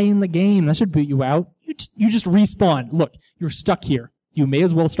 die in the game? That should boot you out. You just respawn. Look, you're stuck here. You may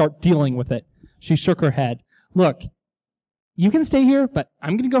as well start dealing with it. She shook her head. "Look, you can stay here, but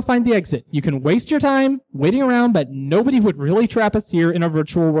I'm going to go find the exit. You can waste your time waiting around, but nobody would really trap us here in a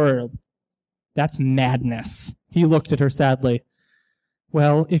virtual world." "That's madness." He looked at her sadly.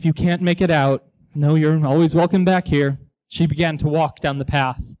 "Well, if you can't make it out, no, you're always welcome back here." She began to walk down the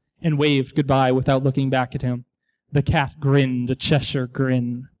path and waved goodbye without looking back at him. The cat grinned a Cheshire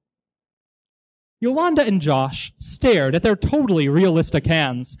grin. Yolanda and Josh stared at their totally realistic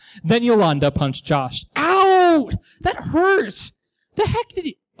hands. Then Yolanda punched Josh. "Ow! That hurt! The heck did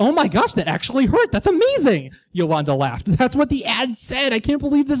you... Oh my gosh, that actually hurt! That's amazing!" Yolanda laughed. "That's what the ad said! I can't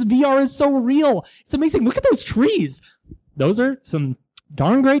believe this VR is so real! It's amazing! Look at those trees! Those are some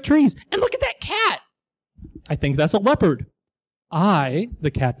darn great trees! And look at that cat! I think that's a leopard. I," the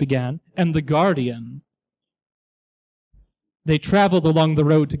cat began, "am the guardian." They traveled along the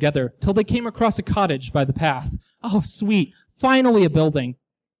road together till they came across a cottage by the path. "Oh, sweet. Finally a building.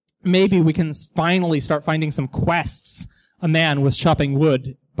 Maybe we can finally start finding some quests." A man was chopping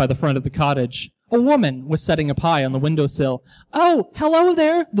wood by the front of the cottage. A woman was setting a pie on the windowsill. "Oh, hello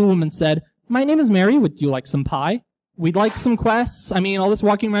there," the woman said. "My name is Mary. Would you like some pie?" we'd like some quests. I mean, all this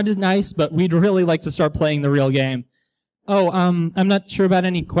walking around is nice, but we'd really like to start playing the real game. Oh, I'm not sure about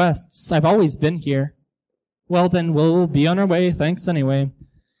any quests. I've always been here. Well, then we'll be on our way. Thanks anyway.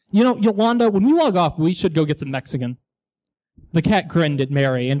 You know, Yolanda, when we log off, we should go get some Mexican. The cat grinned at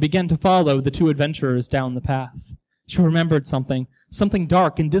Mary and began to follow the two adventurers down the path. She remembered something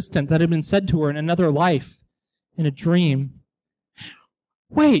dark and distant that had been said to her in another life, in a dream.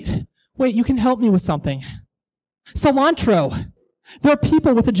 Wait, you can help me with something. Cilantro! There are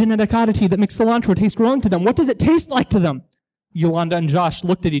people with a genetic oddity that makes cilantro taste wrong to them. What does it taste like to them? Yolanda and Josh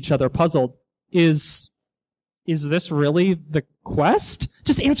looked at each other, puzzled. Is this really the quest?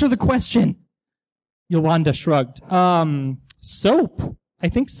 Just answer the question. Yolanda shrugged. Soap. I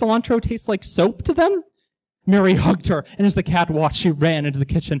think cilantro tastes like soap to them? Mary hugged her, and as the cat watched, she ran into the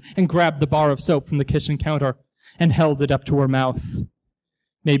kitchen and grabbed the bar of soap from the kitchen counter and held it up to her mouth.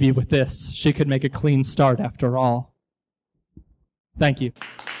 Maybe with this, she could make a clean start after all. Thank you.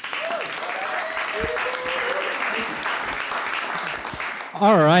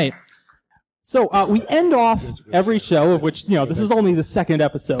 All right. So we end off every show, of which, this is only the second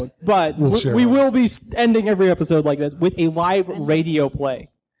episode, but we will be ending every episode like this with a live radio play.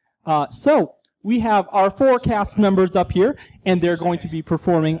 So we have our 4 cast members up here, and they're going to be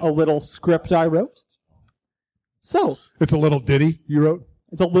performing a little script I wrote. So It's a little ditty you wrote?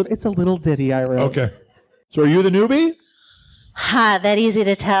 it's a little ditty I wrote. Okay. So are you the newbie? Ha, that easy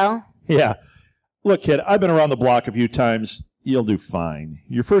to tell? Yeah. Look, kid, I've been around the block a few times. You'll do fine.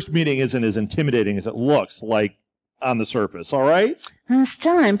 Your first meeting isn't as intimidating as it looks like on the surface, all right?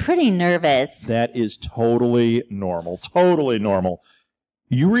 Still, I'm pretty nervous. That is totally normal. Totally normal.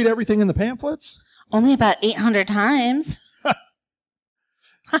 You read everything in the pamphlets? Only about 800 times.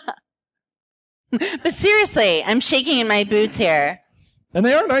 But seriously, I'm shaking in my boots here. And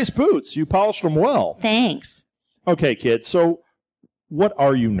they are nice boots. You polished them well. Thanks. Okay, kid, so what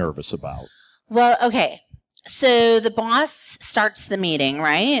are you nervous about? Well, okay. So the boss starts the meeting,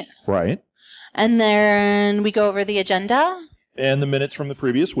 right? Right. And then we go over the agenda? And the minutes from the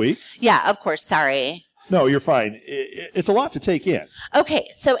previous week? Yeah, of course. Sorry. No, you're fine. It's a lot to take in. Okay,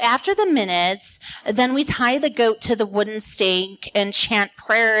 so after the minutes, then we tie the goat to the wooden stake and chant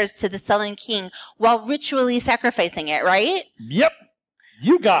prayers to the sullen king while ritually sacrificing it, right? Yep.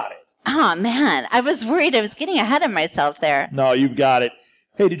 You got it. Oh, man. I was worried I was getting ahead of myself there. No, you've got it.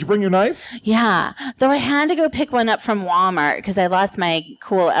 Hey, did you bring your knife? Yeah, though I had to go pick one up from Walmart because I lost my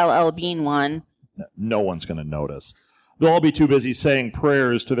cool LL Bean one. No one's going to notice. They'll all be too busy saying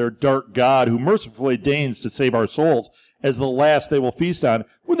prayers to their dark God who mercifully deigns to save our souls as the last they will feast on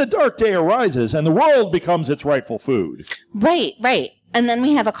when the dark day arises and the world becomes its rightful food. Right. And then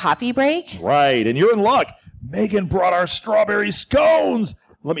we have a coffee break? Right, and you're in luck. Megan brought our strawberry scones.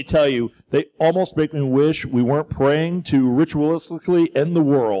 Let me tell you, they almost make me wish we weren't praying to ritualistically end the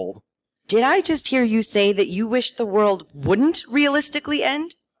world. Did I just hear you say that you wished the world wouldn't realistically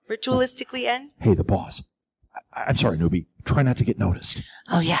end? Ritualistically end? Hey, the boss. I'm sorry, newbie. Try not to get noticed.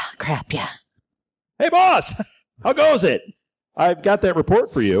 Oh, yeah. Crap, yeah. Hey, boss! How goes it? I've got that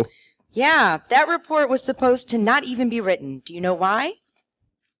report for you. Yeah, that report was supposed to not even be written. Do you know why?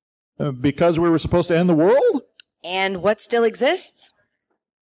 Because we were supposed to end the world? And what still exists?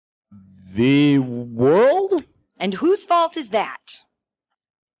 The world? And whose fault is that?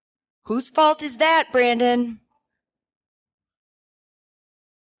 Whose fault is that, Brandon?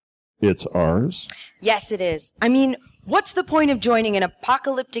 It's ours. Yes, it is. I mean, what's the point of joining an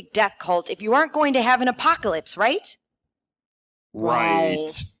apocalyptic death cult if you aren't going to have an apocalypse, right?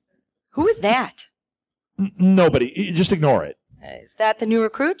 Right. Who is that? Nobody. Just ignore it. Is that the new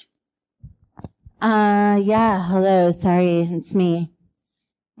recruit? Yeah, hello, sorry, it's me.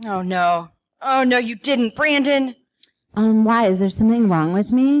 Oh, no. Oh, no, you didn't, Brandon. Why, is there something wrong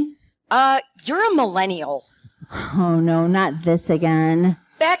with me? You're a millennial. Oh, no, not this again.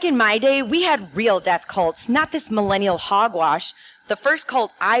 Back in my day, we had real death cults, not this millennial hogwash. The first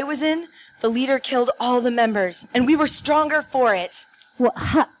cult I was in, the leader killed all the members, and we were stronger for it. Well,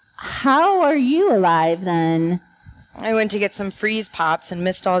 how are you alive, then? I went to get some freeze pops and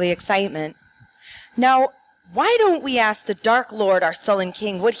missed all the excitement. Now, why don't we ask the Dark Lord, our sullen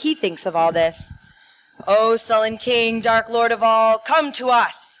king, what he thinks of all this? Oh, sullen king, Dark Lord of all, come to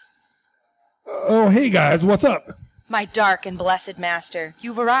us. Oh, hey guys, what's up? My dark and blessed master,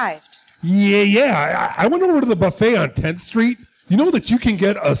 you've arrived. Yeah. I went over to the buffet on 10th Street. You know that you can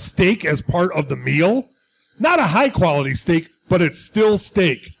get a steak as part of the meal? Not a high-quality steak, but it's still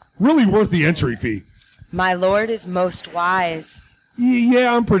steak. Really worth the entry fee. My lord is most wise.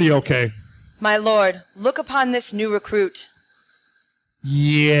 Yeah, I'm pretty okay. My lord, look upon this new recruit.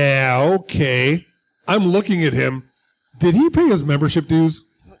 Yeah, okay. I'm looking at him. Did he pay his membership dues?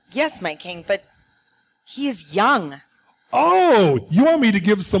 Yes, my king, but he is young. Oh, you want me to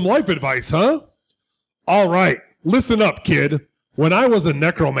give some life advice, huh? All right, listen up, kid. When I was a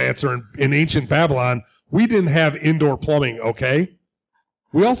necromancer in ancient Babylon, we didn't have indoor plumbing, okay?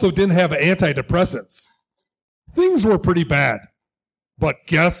 We also didn't have antidepressants. Things were pretty bad. But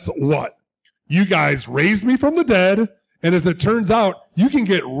guess what? You guys raised me from the dead, and as it turns out, you can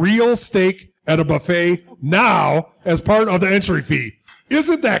get real steak at a buffet now as part of the entry fee.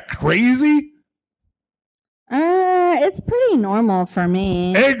 Isn't that crazy? It's pretty normal for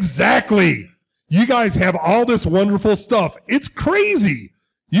me. Exactly. You guys have all this wonderful stuff. It's crazy.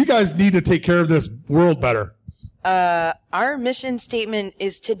 You guys need to take care of this world better. Our mission statement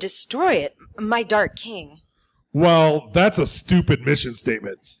is to destroy it, my Dark King. Well, that's a stupid mission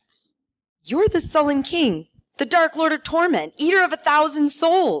statement. You're the Sullen King, the Dark Lord of Torment, Eater of 1,000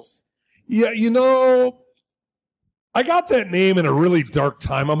 souls. Yeah, you know, I got that name in a really dark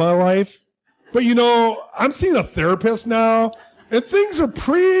time of my life. But, you know, I'm seeing a therapist now, and things are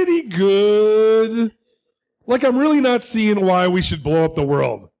pretty good. Like, I'm really not seeing why we should blow up the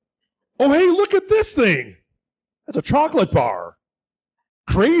world. Oh, hey, look at this thing. That's a chocolate bar.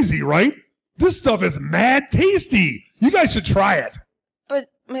 Crazy, right? This stuff is mad tasty. You guys should try it. But,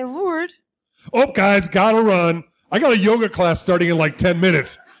 my lord... Oh, guys, gotta run. I got a yoga class starting in like 10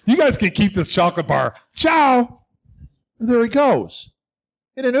 minutes. You guys can keep this chocolate bar. Ciao. There he goes.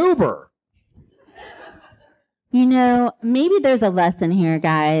 In an Uber. You know, maybe there's a lesson here,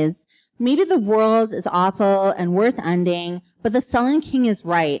 guys. Maybe the world is awful and worth ending, but the Sullen King is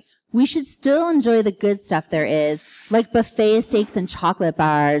right. We should still enjoy the good stuff there is, like buffet steaks and chocolate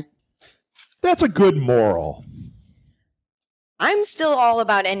bars. That's a good moral. I'm still all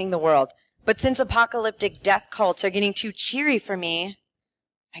about ending the world, but since apocalyptic death cults are getting too cheery for me,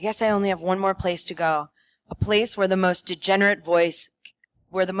 I guess I only have one more place to go. A place where the most degenerate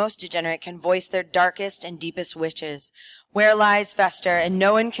can voice their darkest and deepest wishes, where lies fester and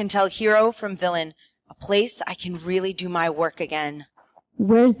no one can tell hero from villain, a place I can really do my work again.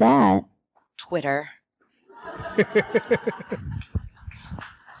 Where's that? Twitter.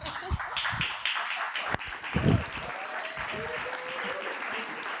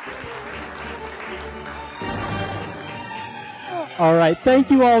 All right,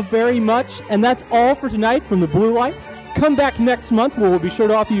 thank you all very much. And that's all for tonight from the Blue Light. Come back next month where we'll be sure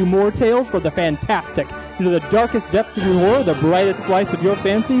to offer you more tales for the fantastic, into the darkest depths of your horror, the brightest flights of your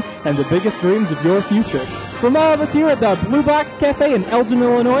fancy, and the biggest dreams of your future. From all of us here at the Blue Box Cafe in Elgin,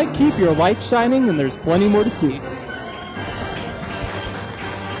 Illinois, keep your light shining, and there's plenty more to see.